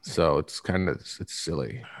 Right. So it's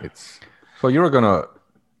silly. So you were gonna.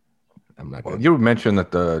 I'm not gonna. You mentioned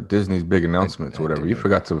that the Disney's big announcements, or whatever. You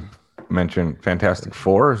forgot to mention Fantastic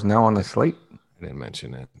Four is now on the slate. I didn't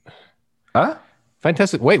mention it. Huh?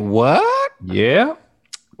 Fantastic. Wait, what? Yeah.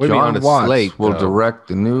 What do you mean on John the Watts slate, will though? direct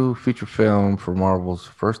the new feature film for Marvel's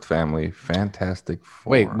first family, Fantastic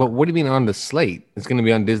Four. Wait, but what do you mean on the slate? It's going to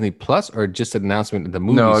be on Disney Plus or just an announcement that the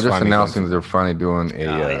movie? No, just announcing that they're finally doing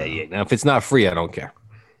a. Yeah. Now, if it's not free, I don't care.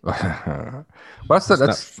 Well, that's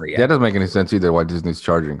not free, that doesn't make any sense either. Why Disney's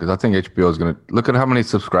charging? Because I think HBO is going to look at how many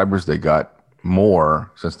subscribers they got more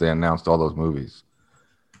since they announced all those movies.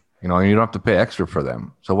 And you don't have to pay extra for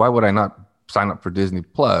them. So why would I not sign up for Disney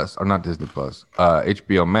Plus or not Disney Plus,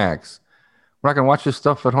 HBO Max? We're not going to watch this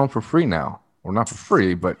stuff at home for free now. Or not for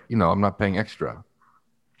free, but I'm not paying extra.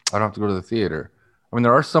 I don't have to go to the theater. I mean,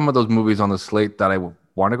 there are some of those movies on the slate that I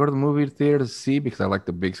want to go to the movie theater to see because I like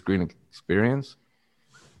the big screen experience.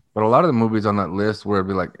 But a lot of the movies on that list where it'd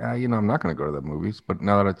be like, I'm not going to go to the movies. But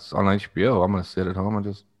now that it's on HBO, I'm going to sit at home and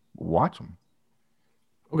just watch them.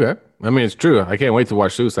 Okay. I mean, it's true. I can't wait to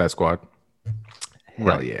watch Suicide Squad.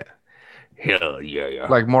 Hell yeah. Hell yeah.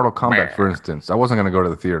 Like Mortal Kombat, for instance. I wasn't going to go to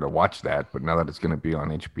the theater to watch that, but now that it's going to be on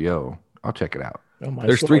HBO, I'll check it out.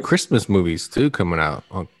 There's 3 Christmas movies, too, coming out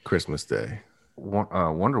on Christmas Day.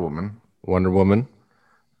 Wonder Woman. Wonder Woman.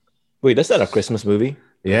 Wait, that's not a Christmas movie.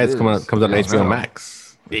 Yeah, it's coming out. Comes out on Yeah. HBO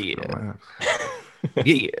Max. Yeah.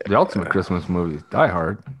 Yeah. The ultimate Christmas movie is Die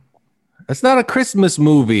Hard. It's not a Christmas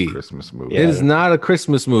movie. Christmas movie. It is not a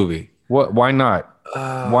Christmas movie. What? Why not?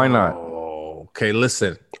 Why not? Okay,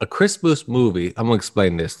 listen. A Christmas movie. I'm gonna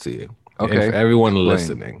explain this to you. Okay. And for everyone Explain.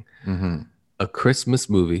 listening, a Christmas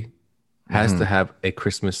movie has to have a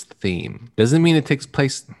Christmas theme. Doesn't mean it takes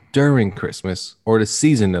place during Christmas or the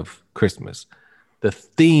season of Christmas. The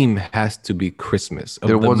theme has to be Christmas.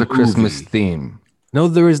 There was a Christmas theme. No,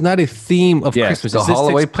 there is not a theme of Yes, Christmas. the It says takes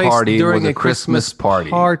Holloway place party during was a Christmas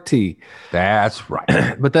party. That's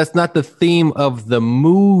right. But that's not the theme of the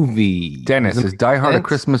movie. Dennis, Doesn't is make Die Hard a sense?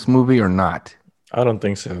 Christmas movie or not? I don't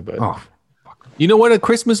think so, but Oh, You know what a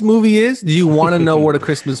Christmas movie is? Do you want to know what a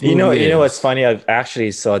Christmas movie is? you know what's funny? I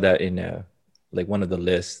actually saw that in like one of the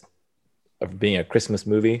lists of being a Christmas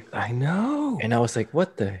movie, I know. and I was like,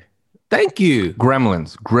 what the? Thank you.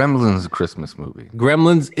 Gremlins. Gremlins is a Christmas movie.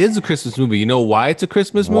 Gremlins is a Christmas movie. You know why it's a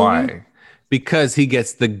Christmas movie? Why? Because he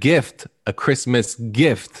gets the gift, a Christmas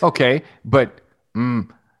gift. Okay, but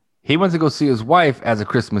he went to go see his wife as a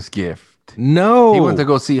Christmas gift. No. He went to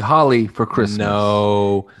go see Holly for Christmas.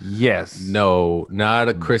 No. Yes. No, not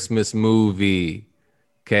a Christmas movie.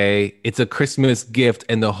 Okay. It's a Christmas gift,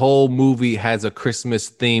 and the whole movie has a Christmas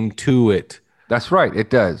theme to it. That's right. It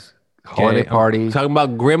does. Holiday Okay? party. I'm talking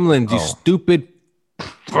about Gremlins, you stupid.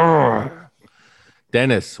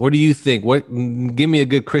 Dennis, what do you think? Give me a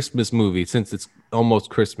good Christmas movie since it's almost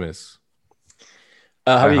Christmas.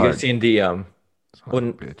 Have you Hard. guys seen the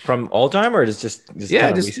one from all time, or is just Yeah,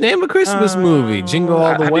 kind of just recent? name a Christmas movie. Jingle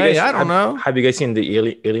all the Have you way. guys- I don't know. Have you guys seen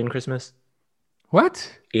the Alien Christmas? What?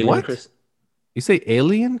 Alien What? Christmas? You say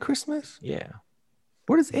Alien Christmas? Yeah.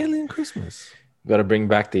 What is Alien Christmas? Got to bring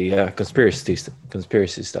back the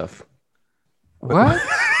conspiracy stuff. What?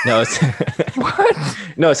 No, it's What?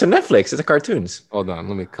 no, it's on Netflix. It's a cartoons. Hold on,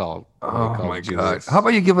 let me call. Oh my God. How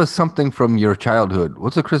about you give us something from your childhood?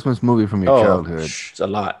 What's a Christmas movie from your childhood? It's a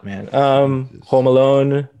lot, man. Home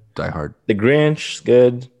Alone, Die Hard. The Grinch, is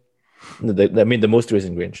good. I mean, the most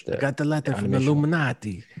recent Grinch. Got the letter from the animation.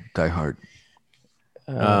 Illuminati. Die Hard.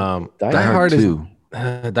 Die Die Hard is 2.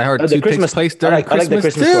 Die Hard 2 the takes Christmas. place I during like the Christmas,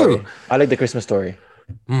 Christmas too. story. I like the Christmas story.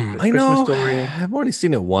 I know. Story. I've already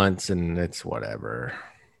seen it once, and it's whatever.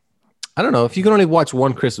 I don't know. If you could only watch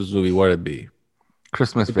one Christmas movie, what would it be?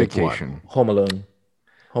 Christmas pick one. Vacation. Home Alone.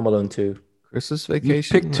 Home Alone 2. Christmas You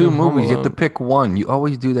Vacation? pick two Home movies. You have to Alone. pick one. You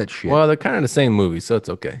always do that shit. Well, they're kind of the same movie, so it's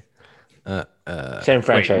okay. Same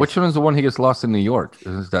franchise. Which one is the one he gets lost in New York?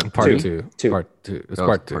 Is that Part two? two. Two. Part two. It's Oh,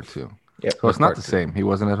 part two. Part two. Yep. So it's not Part the two. same. He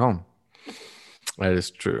wasn't at home. That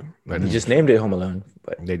is true. That You is just named it Home Alone.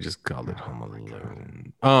 But They just called it Home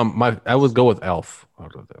Alone. I would go with Elf.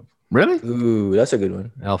 Out of them. Really? ooh, that's a good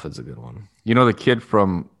one. Elf is a good one. You know the kid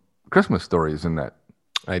from Christmas Story is in that.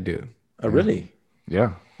 I do. Oh, really?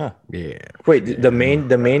 Yeah. Yeah. Wait, the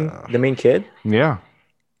main kid? Yeah.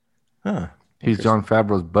 Huh. He's John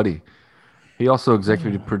Favreau's buddy. He also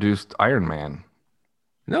executive produced Iron Man.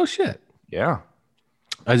 No shit. Yeah.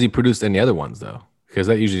 Has he produced any other ones though? Because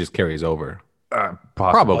that usually just carries over. Possibly.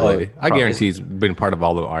 Probably. I Probably. guarantee he's been part of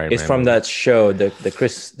all the Iron It's Man from movies. that show,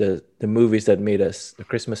 the movies that made us, the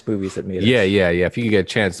Christmas movies that made us. Yeah. If you can get a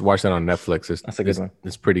chance to watch that on Netflix, That's a good one.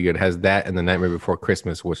 It's pretty good. It has that and The Nightmare Before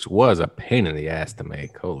Christmas, which was a pain in the ass to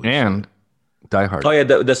make. Holy shit. And Die Hard. Oh yeah,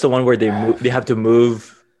 that's the one where they have to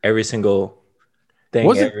move every single thing.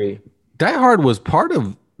 Was it? every Die Hard was part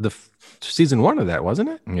of the season 1 of that, wasn't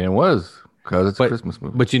it? Yeah, it was. Because it's a Christmas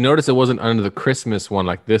movie. But you notice it wasn't under the Christmas one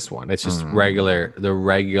like this one. It's just Mm. the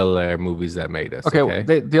regular movies that made us. Okay,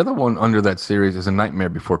 the other one under that series is A Nightmare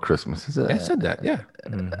Before Christmas. Is it? I said that. Yeah,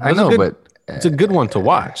 I It's a know, good- but it's a good one to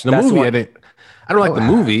watch. The That's movie, one- I don't like the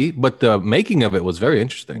movie, but the making of it was very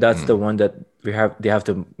interesting. that's the one that they have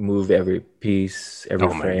to move every piece, every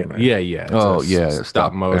frame. Right? Yeah. It's oh a yeah,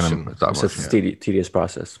 stop motion. Stop It's motion. a tedious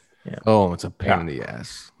process. Yeah, Oh, it's a pain in the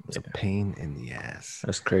ass. It's a pain in the ass.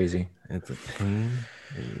 that's crazy. It's a pain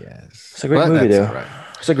in the ass. It's a great movie, though. all right.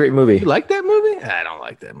 It's a great movie. You like that movie? I don't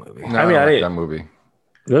like that movie. No, I mean, I I like didn't- that movie.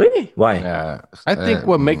 Really? Why? Yeah, I think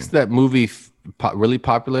what makes that movie really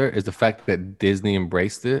popular is the fact that Disney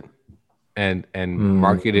embraced it and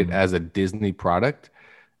marketed it as a Disney product,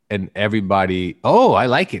 and everybody, I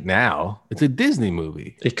like it now. It's a Disney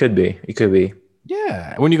movie. It could be. It could be.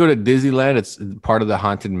 Yeah, when you go to Disneyland, it's part of the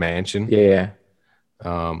Haunted Mansion. Yeah.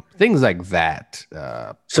 Things like that.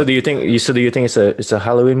 So do you think it's a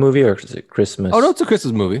Halloween movie or is it Christmas? Oh no, it's a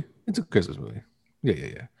Christmas movie. It's a Christmas movie.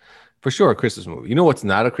 Yeah. For sure, a Christmas movie. You know what's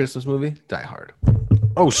not a Christmas movie? Die Hard.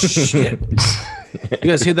 Oh shit! You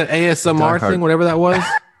guys hear that ASMR Die Hard. thing? Whatever that was.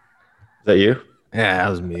 Is that you? Yeah, that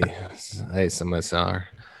was me. ASMR.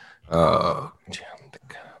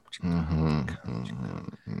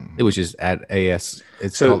 It was just at AS.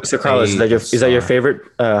 It's So called Carlos, is that your ASMR.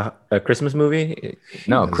 favorite Christmas movie?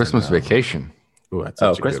 no Christmas Vacation. Ooh, that's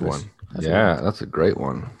Oh, such a good Christmas. one. Yeah, that's a great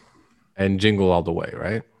one. And Jingle All the Way,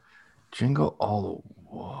 right? Jingle All.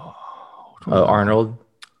 Arnold.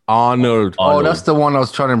 Arnold. Oh, that's the one I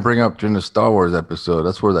was trying to bring up during the Star Wars episode.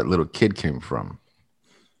 That's where that little kid came from.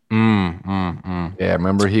 Yeah,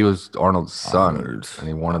 remember he was Arnold's son, and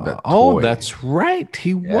he wanted that. Oh, toy. that's right.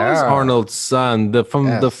 He was Yeah. Arnold's son, from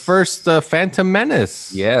the Yes. first Phantom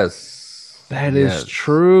Menace. yes. That is Yes.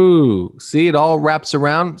 true. See, it all wraps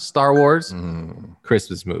around Star Wars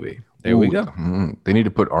Christmas movie. There we go. They need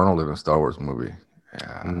to put Arnold in a Star Wars movie.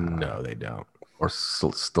 Yeah. No, they don't. Or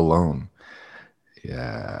Stallone.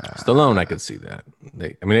 Yeah. Stallone, I could see that.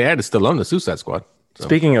 They added Stallone to Suicide Squad. So.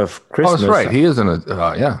 Speaking of Oh, Christmas, that's right. He is in a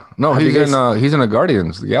yeah. No, Have he's you guys- in a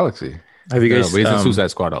Guardians of the Galaxy. have you No, guys but he's in Suicide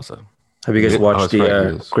Squad also. have you guys Oh, watched that's the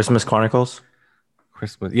right, he is. Christmas Chronicles?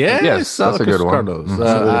 Christmas. Yeah, Yes, I saw that's a the good one. Christmas Mhm. Chronicles. I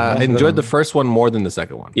That's a good enjoyed one. the first one more than the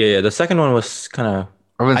second one. Yeah, the second one was kind of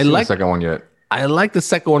I haven't I seen like- the second one yet. I like the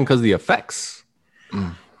second one because of the effects.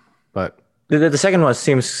 But the second one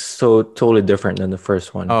seems so totally different than the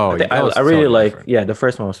first one. Oh, I, think- yeah, that was I really totally like. different. Yeah, the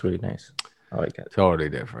first one was really nice. I like it. totally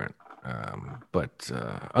different. But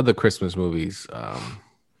other Christmas movies.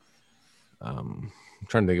 I'm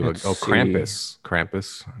trying to think of Let's see.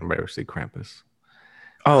 Krampus. Anybody ever see Krampus?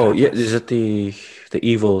 Oh yeah, is it the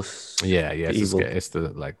evils? Yeah, The it's, evil. it's the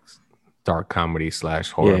like dark comedy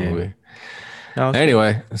 / horror Yeah. movie. No,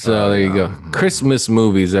 Anyway, so there you go. Christmas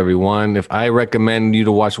movies, everyone. If I recommend you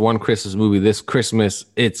to watch one Christmas movie this Christmas,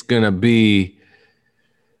 it's gonna be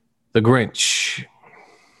The Grinch.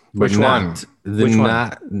 But Which one? not the Which one?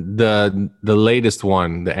 not the latest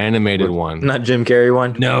one, the animated one. not Jim Carrey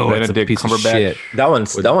one. No, it's a Benedict piece of Cumberbatch? shit. that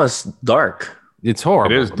one's dark. It's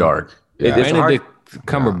horrible. It is dark. It Yeah. is hard. Benedict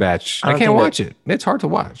Cumberbatch. I I don't can't think watch it. It's hard to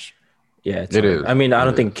watch. Yeah, it's It hard. is. I mean, I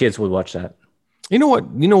don't think kids would watch that. You know what?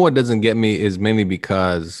 You know what doesn't get me is mainly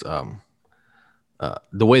because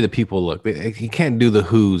the way the people look. He can't do the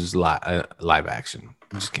Who's live action.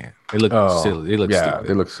 You just can't. They look silly. They look yeah, stupid.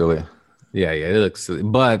 they look silly. Yeah, it looks silly.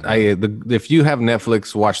 But if you have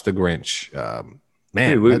Netflix, watch The Grinch.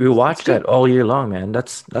 Man, Dude, we watched that all year long, man.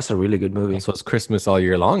 That's a really good movie. so it's Christmas all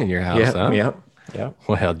year long in your house, Yeah, huh? yeah.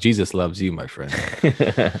 Well, Jesus loves you, my friend.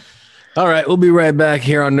 All right, we'll be right back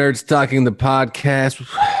here on Nerds Talking the podcast.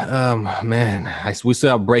 Man, we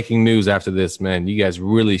still have breaking news after this, man. You guys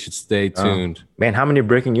really should stay tuned. Man, how many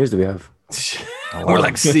breaking news do we have? We're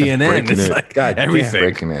like CNN. Breaking It's it. like God damn. everything.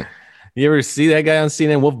 Breaking it. You ever see that guy on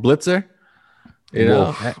CNN, Wolf Blitzer? You know,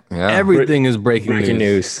 Wolf, yeah. everything is breaking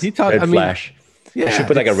News. He talked. Red I mean, flash. yeah, I should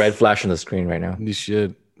put like a red flash on the screen right now. You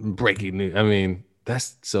should breaking news. I mean,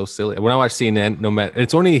 that's so silly. When I watch CNN, no matter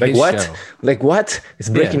it's only Like his what? show. Like what? It's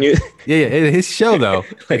breaking Yeah. news. Yeah, his show though.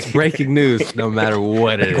 It's breaking news, no matter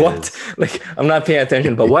what it is. What? Like I'm not paying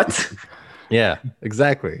attention, but what? Yeah,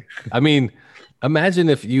 exactly. I mean, imagine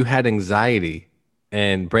if you had anxiety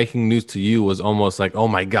and breaking news to you was almost like, oh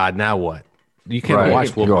my god, now what? You can't Right. watch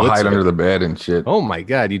You Wolf go hide Blitzer. under the bed and shit. Oh my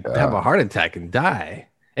god, you'd have a heart attack and die.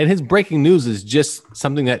 And his breaking news is just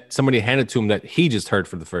something that somebody handed to him that he just heard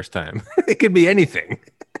for the first time. It could be anything.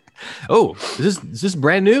 Oh, is this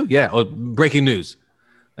brand new? Yeah. Oh, breaking news.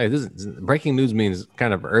 Like breaking news means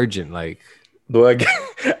kind of urgent. Like Though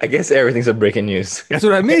I guess everything's a breaking news. that's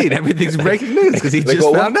what I mean. Everything's breaking news because he Like, just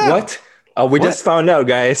oh, found out. What? Oh, we just found out,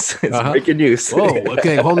 guys. It's Uh-huh. breaking news. Oh,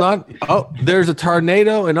 okay. Hold on. Oh, there's a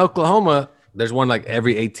tornado in Oklahoma. There's one like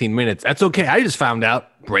every 18 minutes. That's okay. I just found out.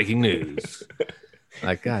 Breaking news.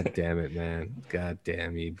 Like, god damn it, man. God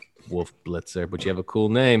damn you, Wolf Blitzer. But you have a cool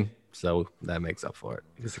name, so that makes up for it.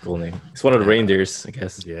 It's a cool name. It's one of the reindeers, I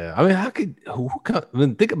guess. Yeah. I mean, I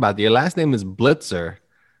mean, think about it. Your last name is Blitzer,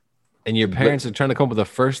 and your parents are trying to come up with a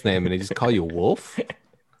first name, and they just call you Wolf.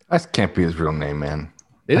 That can't be his real name, man.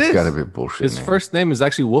 It That's is. got to be a bullshit His name. first name is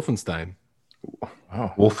actually Wolfenstein.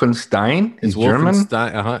 Wolfenstein? He's It's German?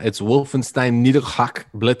 Wolfenstein. It's Wolfenstein Niederhach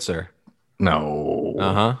Blitzer.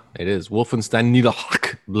 No. It is Wolfenstein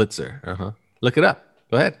Niederhach Blitzer. Look it up.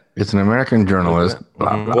 Go ahead. It's an American journalist.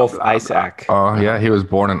 Blah, blah, Wolf blah. Isaac. Oh, yeah. He was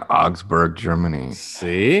born in Augsburg, Germany.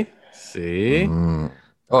 See.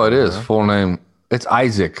 Oh, it is. Full name. It's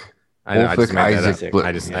Isaac. I know, I just Wolfgang made that Isaac.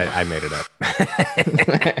 up. I made it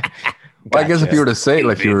up. Well, I guess if you were to say it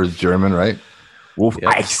like you were German, right? Wolf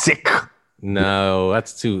Isaac. No,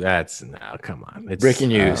 that's no. Come on. It's Breaking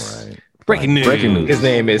news. Breaking news. Breaking news. His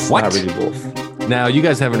name is What? not really Wolf. Now you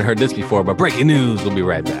guys haven't heard this before, but breaking news. We'll be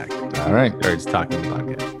right back. All right. Nerds Talking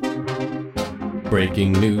Podcast.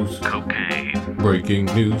 Breaking news. Cocaine, Breaking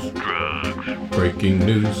news. drugs, Breaking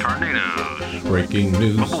news. tornadoes, Breaking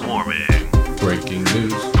news. global warming, Breaking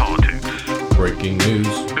news. politics, Breaking news.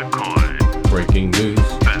 Bitcoin, Breaking news.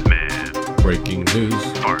 Batman, Breaking news.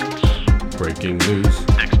 farts, Breaking news.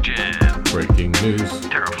 next gen, Breaking news.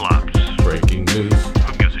 teraflops. Breaking news.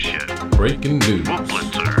 Who gives a shit? Breaking news. Wolf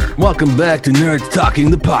Blitzer. Welcome back to Nerds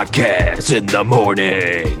Talking the Podcast in the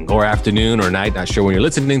morning or afternoon or night. Not sure when you're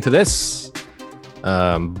listening to this,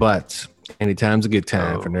 but anytime's a good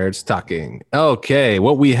time for Nerds Talking. Okay,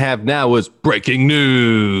 what we have now is breaking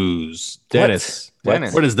news. Dennis,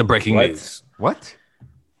 Dennis. what is the breaking What? news? What?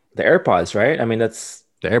 The AirPods, right? I mean, that's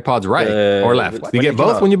The AirPods right Uh, or left? when Do you did get it come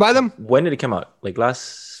both out? when you buy them? When did it come out? Like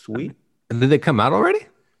last week? Did they come out already?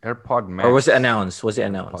 AirPod Max. Or was it announced? Was it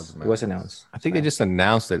announced? AirPods It was Max. announced. I think they just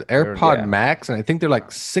announced it. AirPod yeah. Max, and I think they're like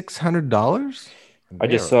 $600. I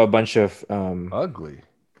just saw a bunch of ugly.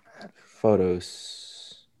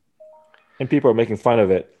 photos, and people are making fun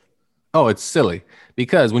of it. Oh, it's silly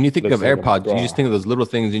because when you think Looks of like a AirPods, you bra. just think of those little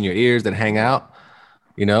things in your ears that hang out.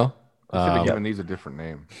 You know? They should have given these a different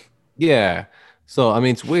name. Yeah. So I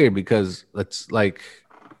mean, it's weird because it's like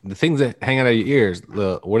the things that hang out of your ears.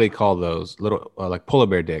 What do they call those? Little like polar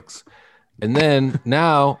bear dicks. And then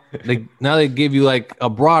now they give you like a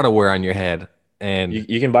bra to wear on your head. And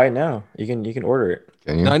You can buy it now. You can order it.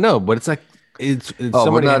 Can you? I know, but it's like it's Oh,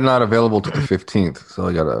 somebody. but not available to the 15th. So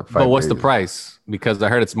I got to. But what's the price? Because I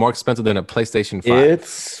heard it's more expensive than a PlayStation 5.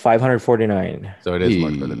 It's $549. So it is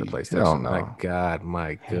much better than the PlayStation. Hell no. My God,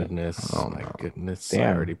 my goodness, my goodness! I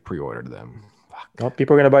Damn. already pre-ordered them. Well,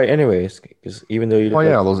 people are gonna buy it anyways, because even though you Oh look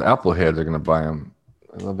yeah, like- those Apple heads are gonna buy them.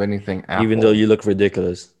 I love anything Apple. even though you look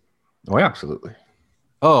ridiculous. Oh yeah, absolutely.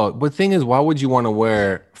 Oh, but the thing is, why would you want to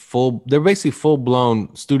wear full? They're basically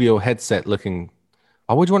full-blown studio headset looking.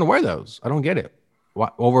 Why would you want to wear those? I don't get it. Why,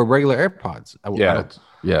 over regular AirPods? I Yeah, don't-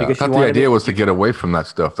 yeah. I Because thought you the wanted idea it- was to get away from that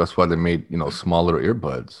stuff. That's why they made small little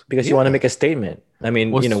earbuds. Because you want to make a statement. I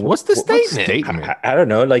mean, What's, you know, what's the What statement? statement? I don't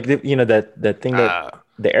know, like that thing that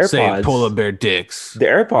the Saying AirPods, polar bear dicks. the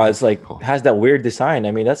AirPods like has that weird design.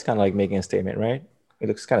 I mean, that's kind of like making a statement, right? It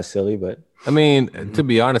looks kind of silly, but I mean, to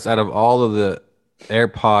be honest, out of all of the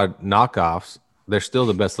AirPod knockoffs, they're still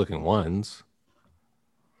the best-looking ones.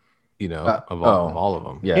 You know, of all of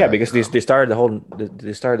them. yeah, because they started the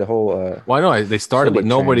whole. Well, I know they started, Silly but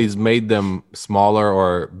nobody's made them smaller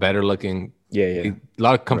or better looking. Yeah. A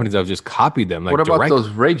lot of companies have just copied them. Like What about direct- those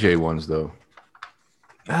Ray J ones though?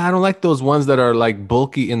 I don't like those ones that are like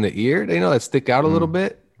bulky in the ear. They know that stick out a little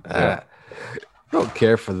bit. I don't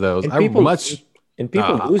care for those. And I people- much. And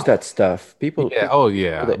people lose that stuff. People. Yeah. Oh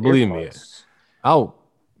yeah. the Believe me. AirPods.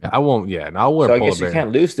 I won't. Yeah. And I'll wear So I polar guess you bear,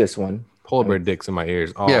 can't lose this one. polar bear dicks in my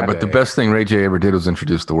ears. All Yeah, but the day. best thing Ray J ever did was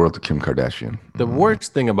introduce the world to Kim Kardashian. The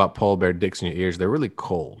worst thing about polar bear dicks in your ears, they're really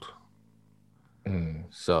cold.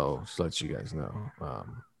 So just to let you guys know.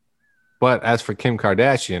 But as for Kim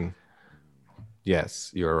Kardashian,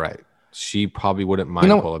 yes, you're right. She probably wouldn't mind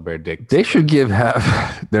polar bear dick. They should give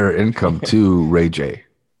half their income to Ray J.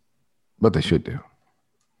 What they should do.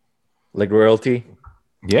 Like royalty.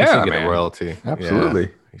 You Yeah, should get man. a royalty. Absolutely. Yeah,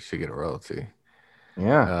 you should get a royalty.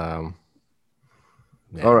 Yeah.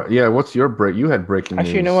 Yeah. All right. Yeah. What's your break? You had breaking news.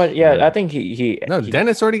 Actually, you know what? Yeah, I think he No,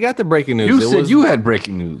 Dennis already got the breaking news. You It said was- you had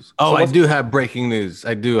breaking news. Oh, I do have breaking news.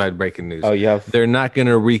 I do have breaking news. Oh, you have. They're not going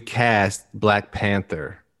to recast Black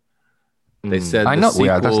Panther. They said I the know.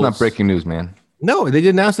 Yeah, that's not sequels- breaking news, man. No, they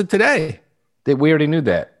announced it today. We already knew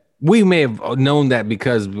that. We may have known that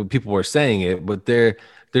because people were saying it, but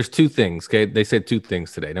there's two things. Okay, they said two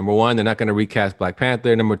things today. Number one, they're not going to recast Black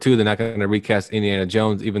Panther. Number two, they're not going to recast Indiana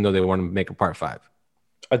Jones, even though they want to make a part 5.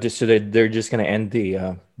 So they're just gonna end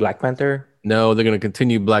the Black Panther. No, they're going to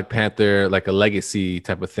continue Black Panther like a legacy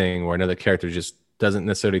type of thing, where another character just doesn't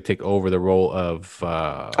necessarily take over the role of.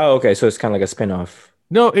 Oh, okay. So it's kind of like a spin-off.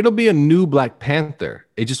 No, it'll be a new Black Panther.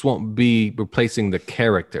 It just won't be replacing the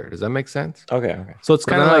character. Does that make sense? Okay. Okay. So it's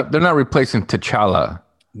kind of like they're not replacing T'Challa,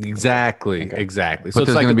 exactly. but So there's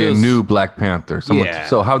it's like going to be a if it was- new Black Panther. Yeah.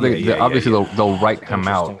 So how Yeah, obviously yeah. they'll write him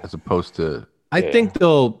out Interesting. as opposed to. I think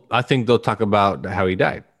they'll talk about how he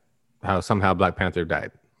died, how somehow Black Panther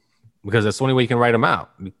died, because that's the only way you can write him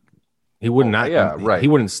out. He would not. yeah, right. He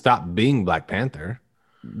wouldn't stop being Black Panther.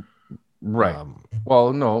 Right.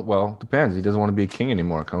 Well, no. Well, depends. He doesn't want to be a king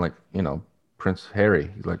anymore. Kind of like Prince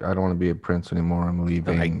Harry. He's like, I don't want to be a prince anymore. I'm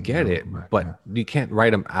leaving. I get it, but you can't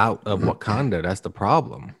write him out of Wakanda. That's the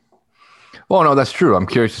problem. Well, no, that's true. I'm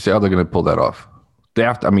curious to see how they're going to pull that off. They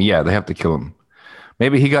have to. I mean, yeah, they have to kill him.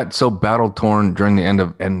 Maybe he got so battle torn during the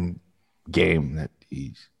end game that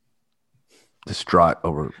he's distraught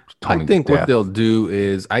over Tony's I think death. what they'll do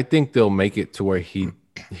is I think they'll make it to where he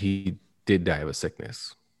did die of a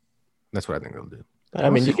sickness. That's what I think they'll do. I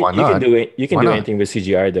mean, see you why can not. do it. You can Why do not? anything with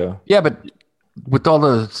CGI though. Yeah, but with all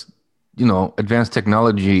the advanced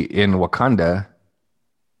technology in Wakanda,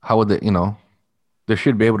 how would they? They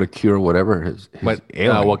should be able to cure whatever his But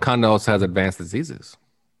ailment. Wakanda also has advanced diseases.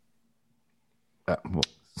 Well,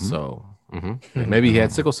 So maybe he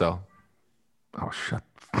had sickle cell. oh, shut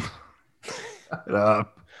it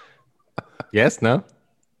up. Yes, no,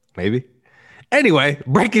 maybe. Anyway,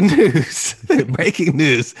 breaking news. Breaking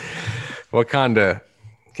news. Wakanda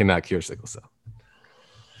cannot cure sickle cell.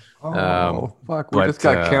 Oh, fuck. We but, just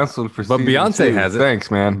got canceled for but season Beyonce 2. has it.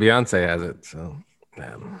 Thanks, man. Beyonce has it. So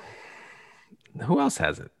Who else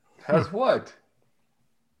has it? Has what?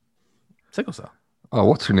 Sickle cell. Oh,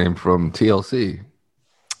 what's her name from TLC?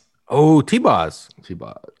 Oh, T-Boz.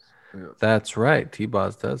 T-Boz. That's right.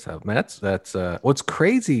 T-Boz does have. Man, that's what's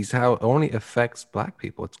crazy is how it only affects black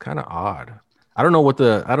people. It's kind of odd. I don't know what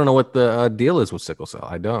the deal is with sickle cell.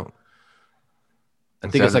 I don't. I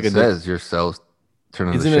think it's like it says your cells turn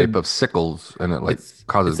in the Isn't shape it- of sickles, and it like it's-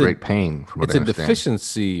 causes it's a- great pain. From what It's I a understand.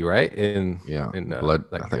 deficiency, right? In Blood.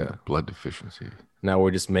 like, I think blood deficiency. now we're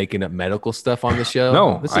just making up medical stuff on the show.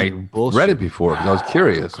 No, this is I bullshit. read it before because I was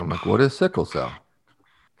curious. I'm like, what is sickle cell?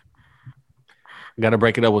 Got to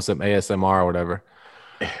break it up with some ASMR or whatever.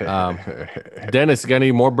 Dennis, you got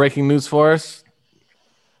any more breaking news for us?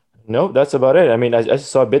 Nope, that's about it. I mean, I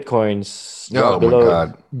just saw Bitcoins Oh, my below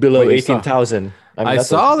God. below Wait, you saw- 18,000. I, mean, I that's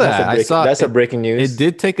saw that. That's I saw that's a it- breaking news. It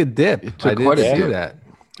did take a dip. It took I did quite a see dip. that.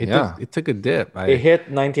 Yeah. It took a dip. It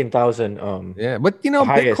hit 19,000. Yeah, but you know,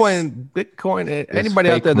 highest. Bitcoin. It's Anybody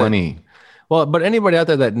out fake there that money. well, but anybody out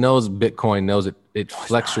there that knows Bitcoin knows it. It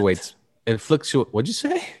fluctuates. It fluctuates. What'd you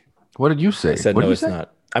say? What did you say? I said What'd no, you it's say?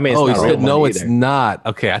 not. I mean, it's Oh, not you real said no, money it's either. not.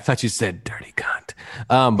 Okay, I thought you said dirty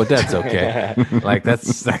cunt. But that's okay.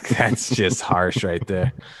 That's just harsh right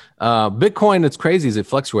there. Bitcoin, it's crazy is it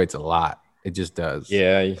fluctuates a lot. It just does.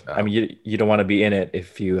 Yeah, I mean, you don't want to be in it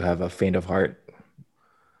if you have a faint of heart.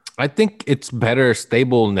 I think it's better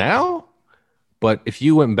stable now. But if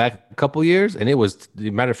you went back a couple years, and it was, as a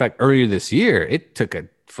matter of fact, earlier this year, it took a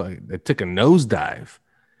nosedive.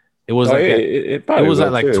 It was like it it was will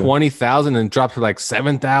at like too. 20,000 and dropped to like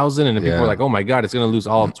 7,000, and then people Yeah. were like, "Oh my god, it's going to lose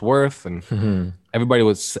all its worth." And everybody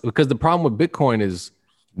was, because the problem with Bitcoin is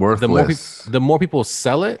Worthless. the more people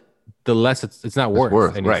sell it, the less it's not worth,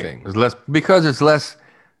 Right. anything. There's less because it's less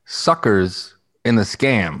suckers in the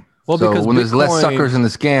scam. Well, so because when there's less Bitcoin- suckers in the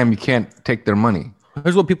scam, you can't take their money.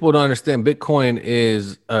 Here's what people don't understand: Bitcoin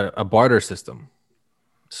is a barter system.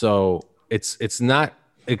 So it's not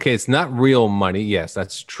okay. It's not real money. Yes,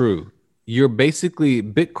 that's true. You're basically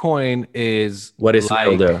Bitcoin is What is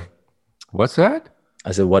real, though? What's that?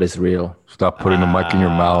 I said, what is real? Stop putting the mic in your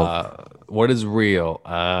mouth. What is real?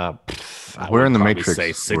 We're in the probably Matrix. say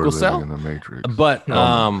We're sickle living cell. in the Matrix. But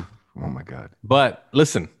oh my god. but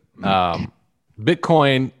listen,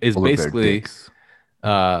 Bitcoin is Polar bear basically dicks.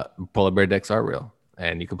 polar bear decks are real,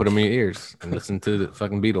 and you can put them in your ears and listen to the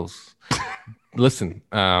fucking Beatles. Listen,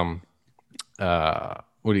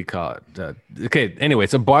 what do you call it? Okay, anyway,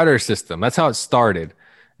 it's a barter system. That's how it started.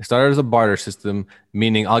 It started as a barter system,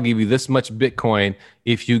 meaning I'll give you this much Bitcoin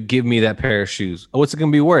if you give me that pair of shoes. Oh, what's it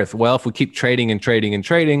going to be worth? Well, if we keep trading and trading and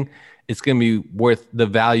trading, it's going to be worth the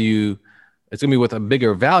value. It's going to be worth a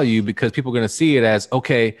bigger value because people are going to see it as,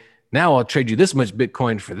 okay, now I'll trade you this much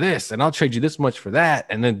Bitcoin for this, and I'll trade you this much for that.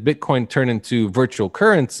 And then Bitcoin turned into virtual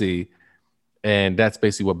currency. And that's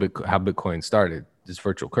basically how Bitcoin started, this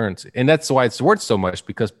virtual currency. And that's why it's worth so much,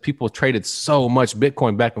 because people traded so much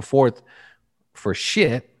Bitcoin back and forth for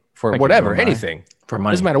shit, for Thank you, whatever, Jeremiah. anything. For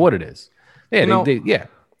money. Doesn't matter what it is. Yeah, You know- yeah. You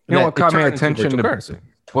know That- what caught it my turned into attention? virtual To, currency.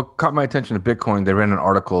 what caught my attention to Bitcoin? They ran an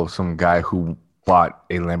article of some guy who bought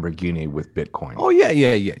a Lamborghini with Bitcoin. Oh, yeah.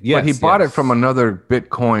 Yes, but he bought it from another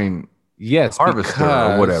Bitcoin yes, harvester or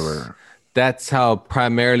because whatever. That's how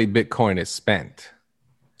primarily Bitcoin is spent.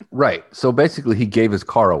 Right. So basically, he gave his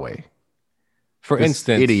car away. For This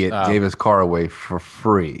instance, idiot gave his car away for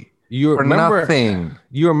free. you For remember nothing.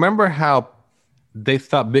 You remember how they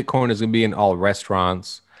thought Bitcoin is going to be in all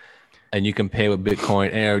restaurants, and you can pay with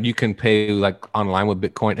Bitcoin, and you can pay like online with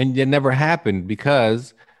Bitcoin, and it never happened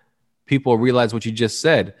because people realized what you just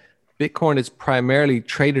said. Bitcoin is primarily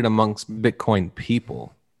traded amongst Bitcoin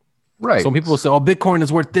people. Right. So when people say, "Oh, Bitcoin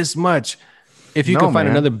is worth this much," if you No, can find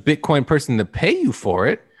man. another Bitcoin person to pay you for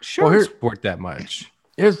it, sure, Well, it's worth that much.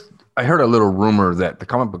 I heard a little rumor that the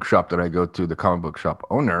comic book shop that I go to, the comic book shop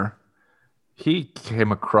owner, he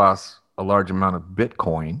came across a large amount of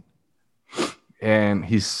Bitcoin and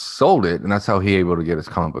he sold it. And that's how he able to get his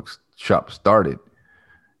comic book shop started.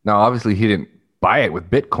 Now, obviously, he didn't buy it with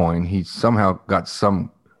Bitcoin. He somehow got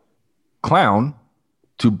some clown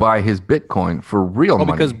to buy his Bitcoin for real Oh,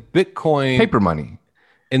 money, because Bitcoin paper money.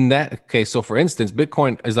 in that case, so for instance,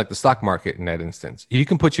 Bitcoin is like the stock market in that instance. You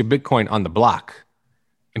can put your Bitcoin on the block,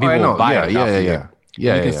 and Oh, I people know. will buy Yeah, it. yeah, off of yeah, you. yeah.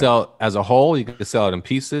 Yeah, you can yeah. sell it as a whole. You can sell it in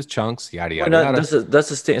pieces, chunks, yada yada No, yada. that's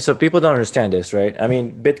the thing. So people don't understand this, right? I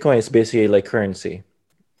mean, Bitcoin is basically like currency.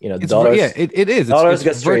 You know, It's dollars. it is. Dollars It's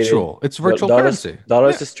gets traded. virtual. It's virtual dollars, currency.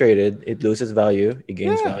 Dollars Yeah. is traded. It loses value. It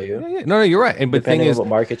gains Yeah, value. yeah, yeah. No, you're right. And but the thing Depending on is, what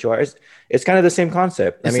market you are, it's kind of the same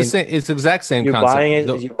concept. it's the same. It's the exact same you're concept. buying it.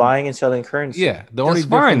 The- You're buying and selling currency. yeah, the only That's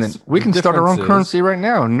fine. Then difference. we the can start our own difference is- currency right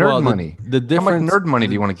now. Nerd Well, money. the How much difference- nerd money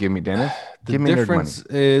do you want to give me, Dennis? The Give me nerd money. difference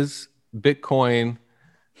is Bitcoin.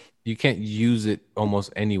 You can't use it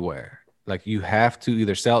almost anywhere. Like you have to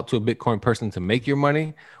either sell it to a Bitcoin person to make your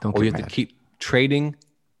money, Don't or get you have mad. to keep trading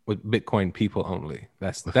with Bitcoin people only.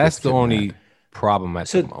 That's the get only mad. problem at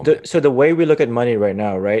So the moment. so the way we look at money right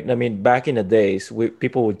now, right? I mean, back in the days,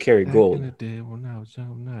 people would carry Back in gold, the day when I was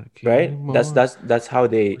young, I'm not a kid right? anymore. That's how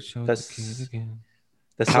they Wish I was a kid that's again.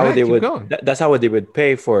 that's Go how ahead, they keep would going. that's how they would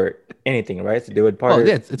pay for anything, right? So they would Oh, barter.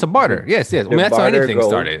 yeah, it's a barter. Yes. I mean, that's how barter anything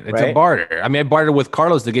gold, started. It's a right? barter. I mean, I bartered with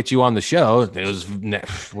Carlos to get you on the show. It was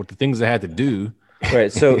what the things I had to do.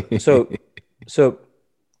 Right. So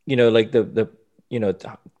you know, like the you know,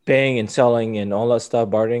 paying and selling and all that stuff,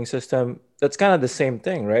 bartering system, that's kind of the same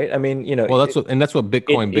thing, right? I mean, you know, Well, that's what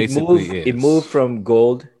Bitcoin it basically moved, is. It moved from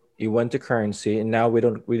gold, it went to currency, and now we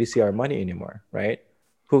don't really see our money anymore, right?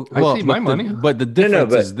 I see my but money. But the difference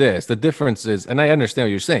but- is this. The difference is, and I understand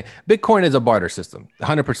what you're saying. Bitcoin is a barter system,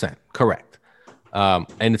 100% correct,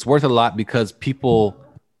 and it's worth a lot because people.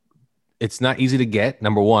 It's not easy to get.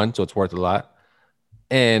 Number one, so it's worth a lot,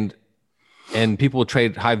 and people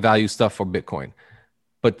trade high value stuff for Bitcoin.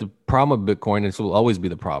 But the problem with Bitcoin, and this will always be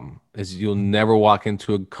the problem, is you'll never walk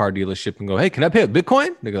into a car dealership and go, "Hey, can I pay with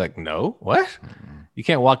Bitcoin?" They're like, "No, what?" You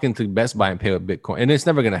can't walk into Best Buy and pay with Bitcoin, and it's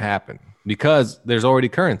never going to happen because there's already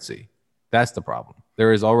currency. That's the problem.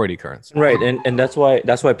 There is already currency. Right, and that's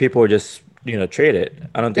why people just trade it.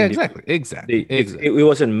 I don't Yeah, think exactly. it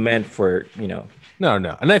wasn't meant for No.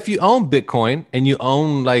 And if you own Bitcoin and you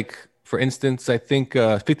own, like, for instance, I think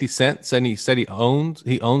 50 Cent and he said he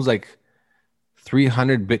owns like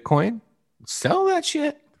 300 Bitcoin. Sell that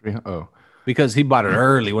shit Oh, because he bought it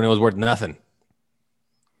early when it was worth nothing.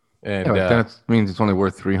 And yeah, but then it means it's only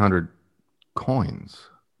worth 300 coins.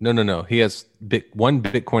 no. He has one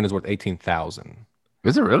Bitcoin is worth 18,000.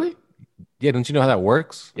 Is it really? Yeah, don't you know how that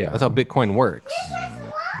works? Yeah. That's how Bitcoin works.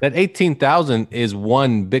 That 18,000 is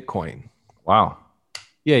one Bitcoin. Wow.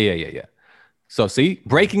 Yeah. So see,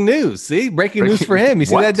 breaking news. See, breaking news for him. You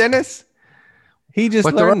see What? that, Dennis? He just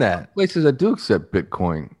But there learned are that places that do accept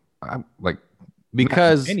Bitcoin. I'm like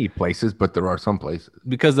because not many places, but there are some places.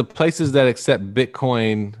 the places that accept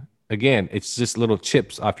Bitcoin, again, it's just little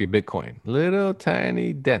chips off your Bitcoin, little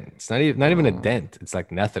tiny dents. Not even a dent. It's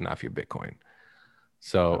like nothing off your Bitcoin.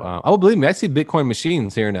 So, oh, believe me, I see Bitcoin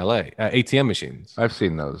machines here in LA, ATM machines, I've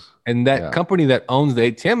seen those. and that Yeah. company that owns the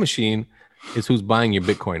ATM machine is who's buying your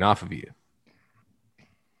Bitcoin off of you.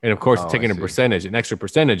 And of course, Oh, taking I a see. percentage, an extra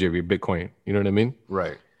percentage of your Bitcoin. You know what I mean?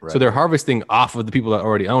 Right. So they're harvesting off of the people that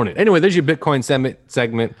already own it. Anyway, there's your Bitcoin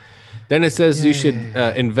segment. Then it says you should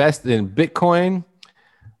invest in Bitcoin.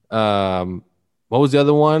 What was the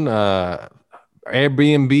other one?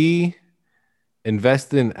 Airbnb.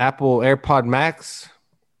 Invest in Apple AirPod Max.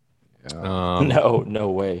 no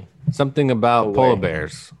way. Something about No polar way.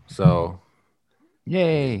 bears. So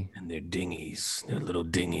Yay. And their dinghies, their little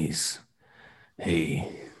dinghies. Hey,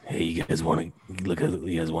 you guys want to look at?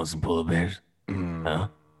 You guys want some polar bears? Huh?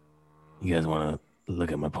 You guys want to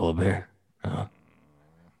look at my polar bear? Huh?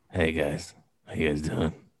 Hey guys, how you guys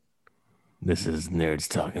doing? This is Nerds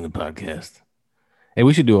Talking, the podcast. hey,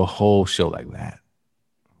 we should do a whole show like that.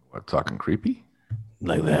 What, talking creepy?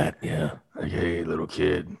 Like that, yeah. Like, hey, little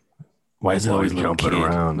kid. Why is it always little jumping kid?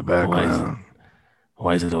 around the background.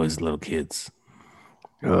 Why is it always little kids?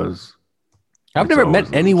 Because I've It's never always met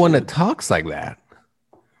little anyone that kids. talks like that.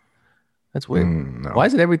 That's weird. no. Why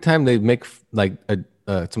is it every time they make like a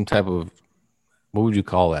some type of, what would you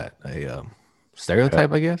call that? A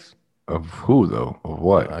stereotype, I guess. Of who though? Of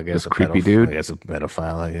what? I guess This a creepy I dude, guess a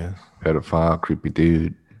pedophile. I guess. pedophile, creepy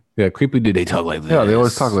dude. Yeah, creepy dude. They talk like this. Yeah, they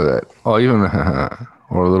always talk like that. Oh, even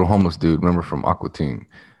or a little homeless dude. Remember from Aqua Teen?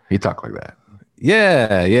 He talked like that.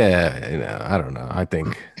 Yeah. You know, I don't know. I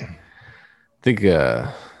think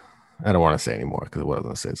I don't want to say anymore because what I was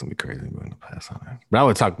gonna say is gonna be crazy. I'm gonna pass on it. But I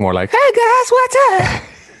would talk more like, "Hey guys, what's up?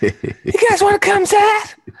 You guys want to come inside?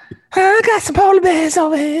 I got some polar bears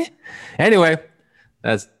over here." Anyway,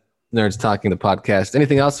 that's Nerds Talking, the podcast.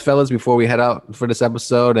 Anything else, fellas, before we head out for this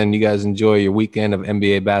episode and you guys enjoy your weekend of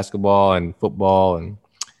NBA basketball and football and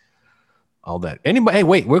all that? Anybody? Hey,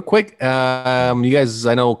 wait, real quick. You guys,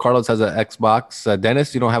 I know Carlos has an Xbox.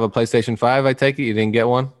 Dennis, you don't have a PlayStation 5, I take it? You didn't get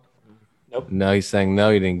one? Nope. No, he's saying no,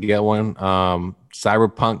 you didn't get one.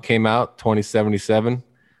 Cyberpunk came out, 2077.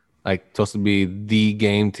 Like, supposed to be the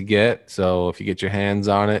game to get. So if you get your hands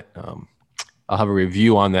on it, I'll have a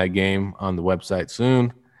review on that game on the website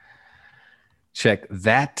soon. Check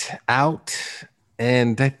that out.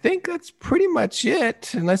 And I think that's pretty much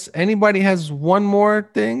it. Unless anybody has one more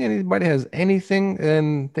thing, anybody has anything,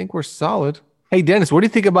 then I think we're solid. Hey, Dennis, what do you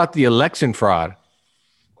think about the election fraud?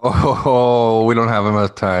 Oh, we don't have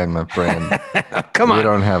enough time, my friend. Come on. We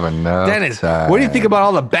don't have enough Dennis, time. what do you think about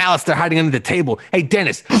all the ballots they're hiding under the table? Hey,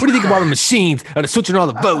 Dennis, what do you think about all the machines that are switching all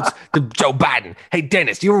the votes to Joe Biden? Hey,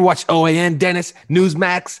 Dennis, you ever watch OAN, Dennis?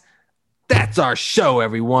 Newsmax? That's our show,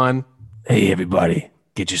 everyone. Hey, everybody,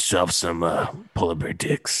 get yourself some polar bear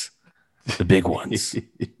dicks. The big ones.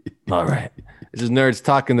 All right. This is Nerds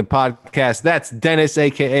Talking the Podcast. That's Dennis,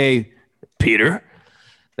 a.k.a. Peter.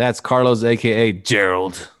 That's Carlos, a.k.a.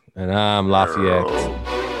 Gerald. And I'm Lafayette.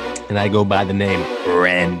 And I go by the name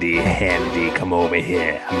Randy Handy. Come over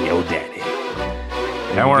here. I'm your daddy.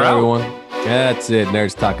 And we're out. Everyone. That's it.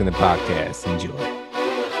 Nerds Talking the Podcast. Enjoy.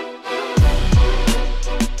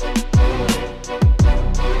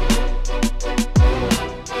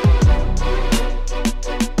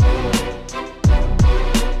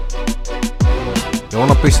 You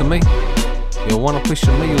want a piece of me? You want a piece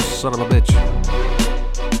of me, you son of a bitch?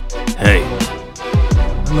 Hey,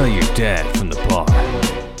 I know your dad from the bar.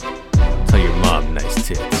 Tell your mom nice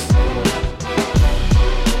tits.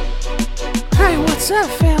 Hey, what's up,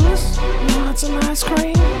 fellas? You want some ice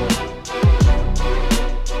cream?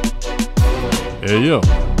 Hey, yo.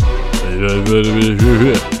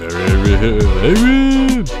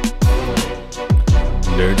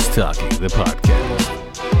 Nerds Talking, the podcast.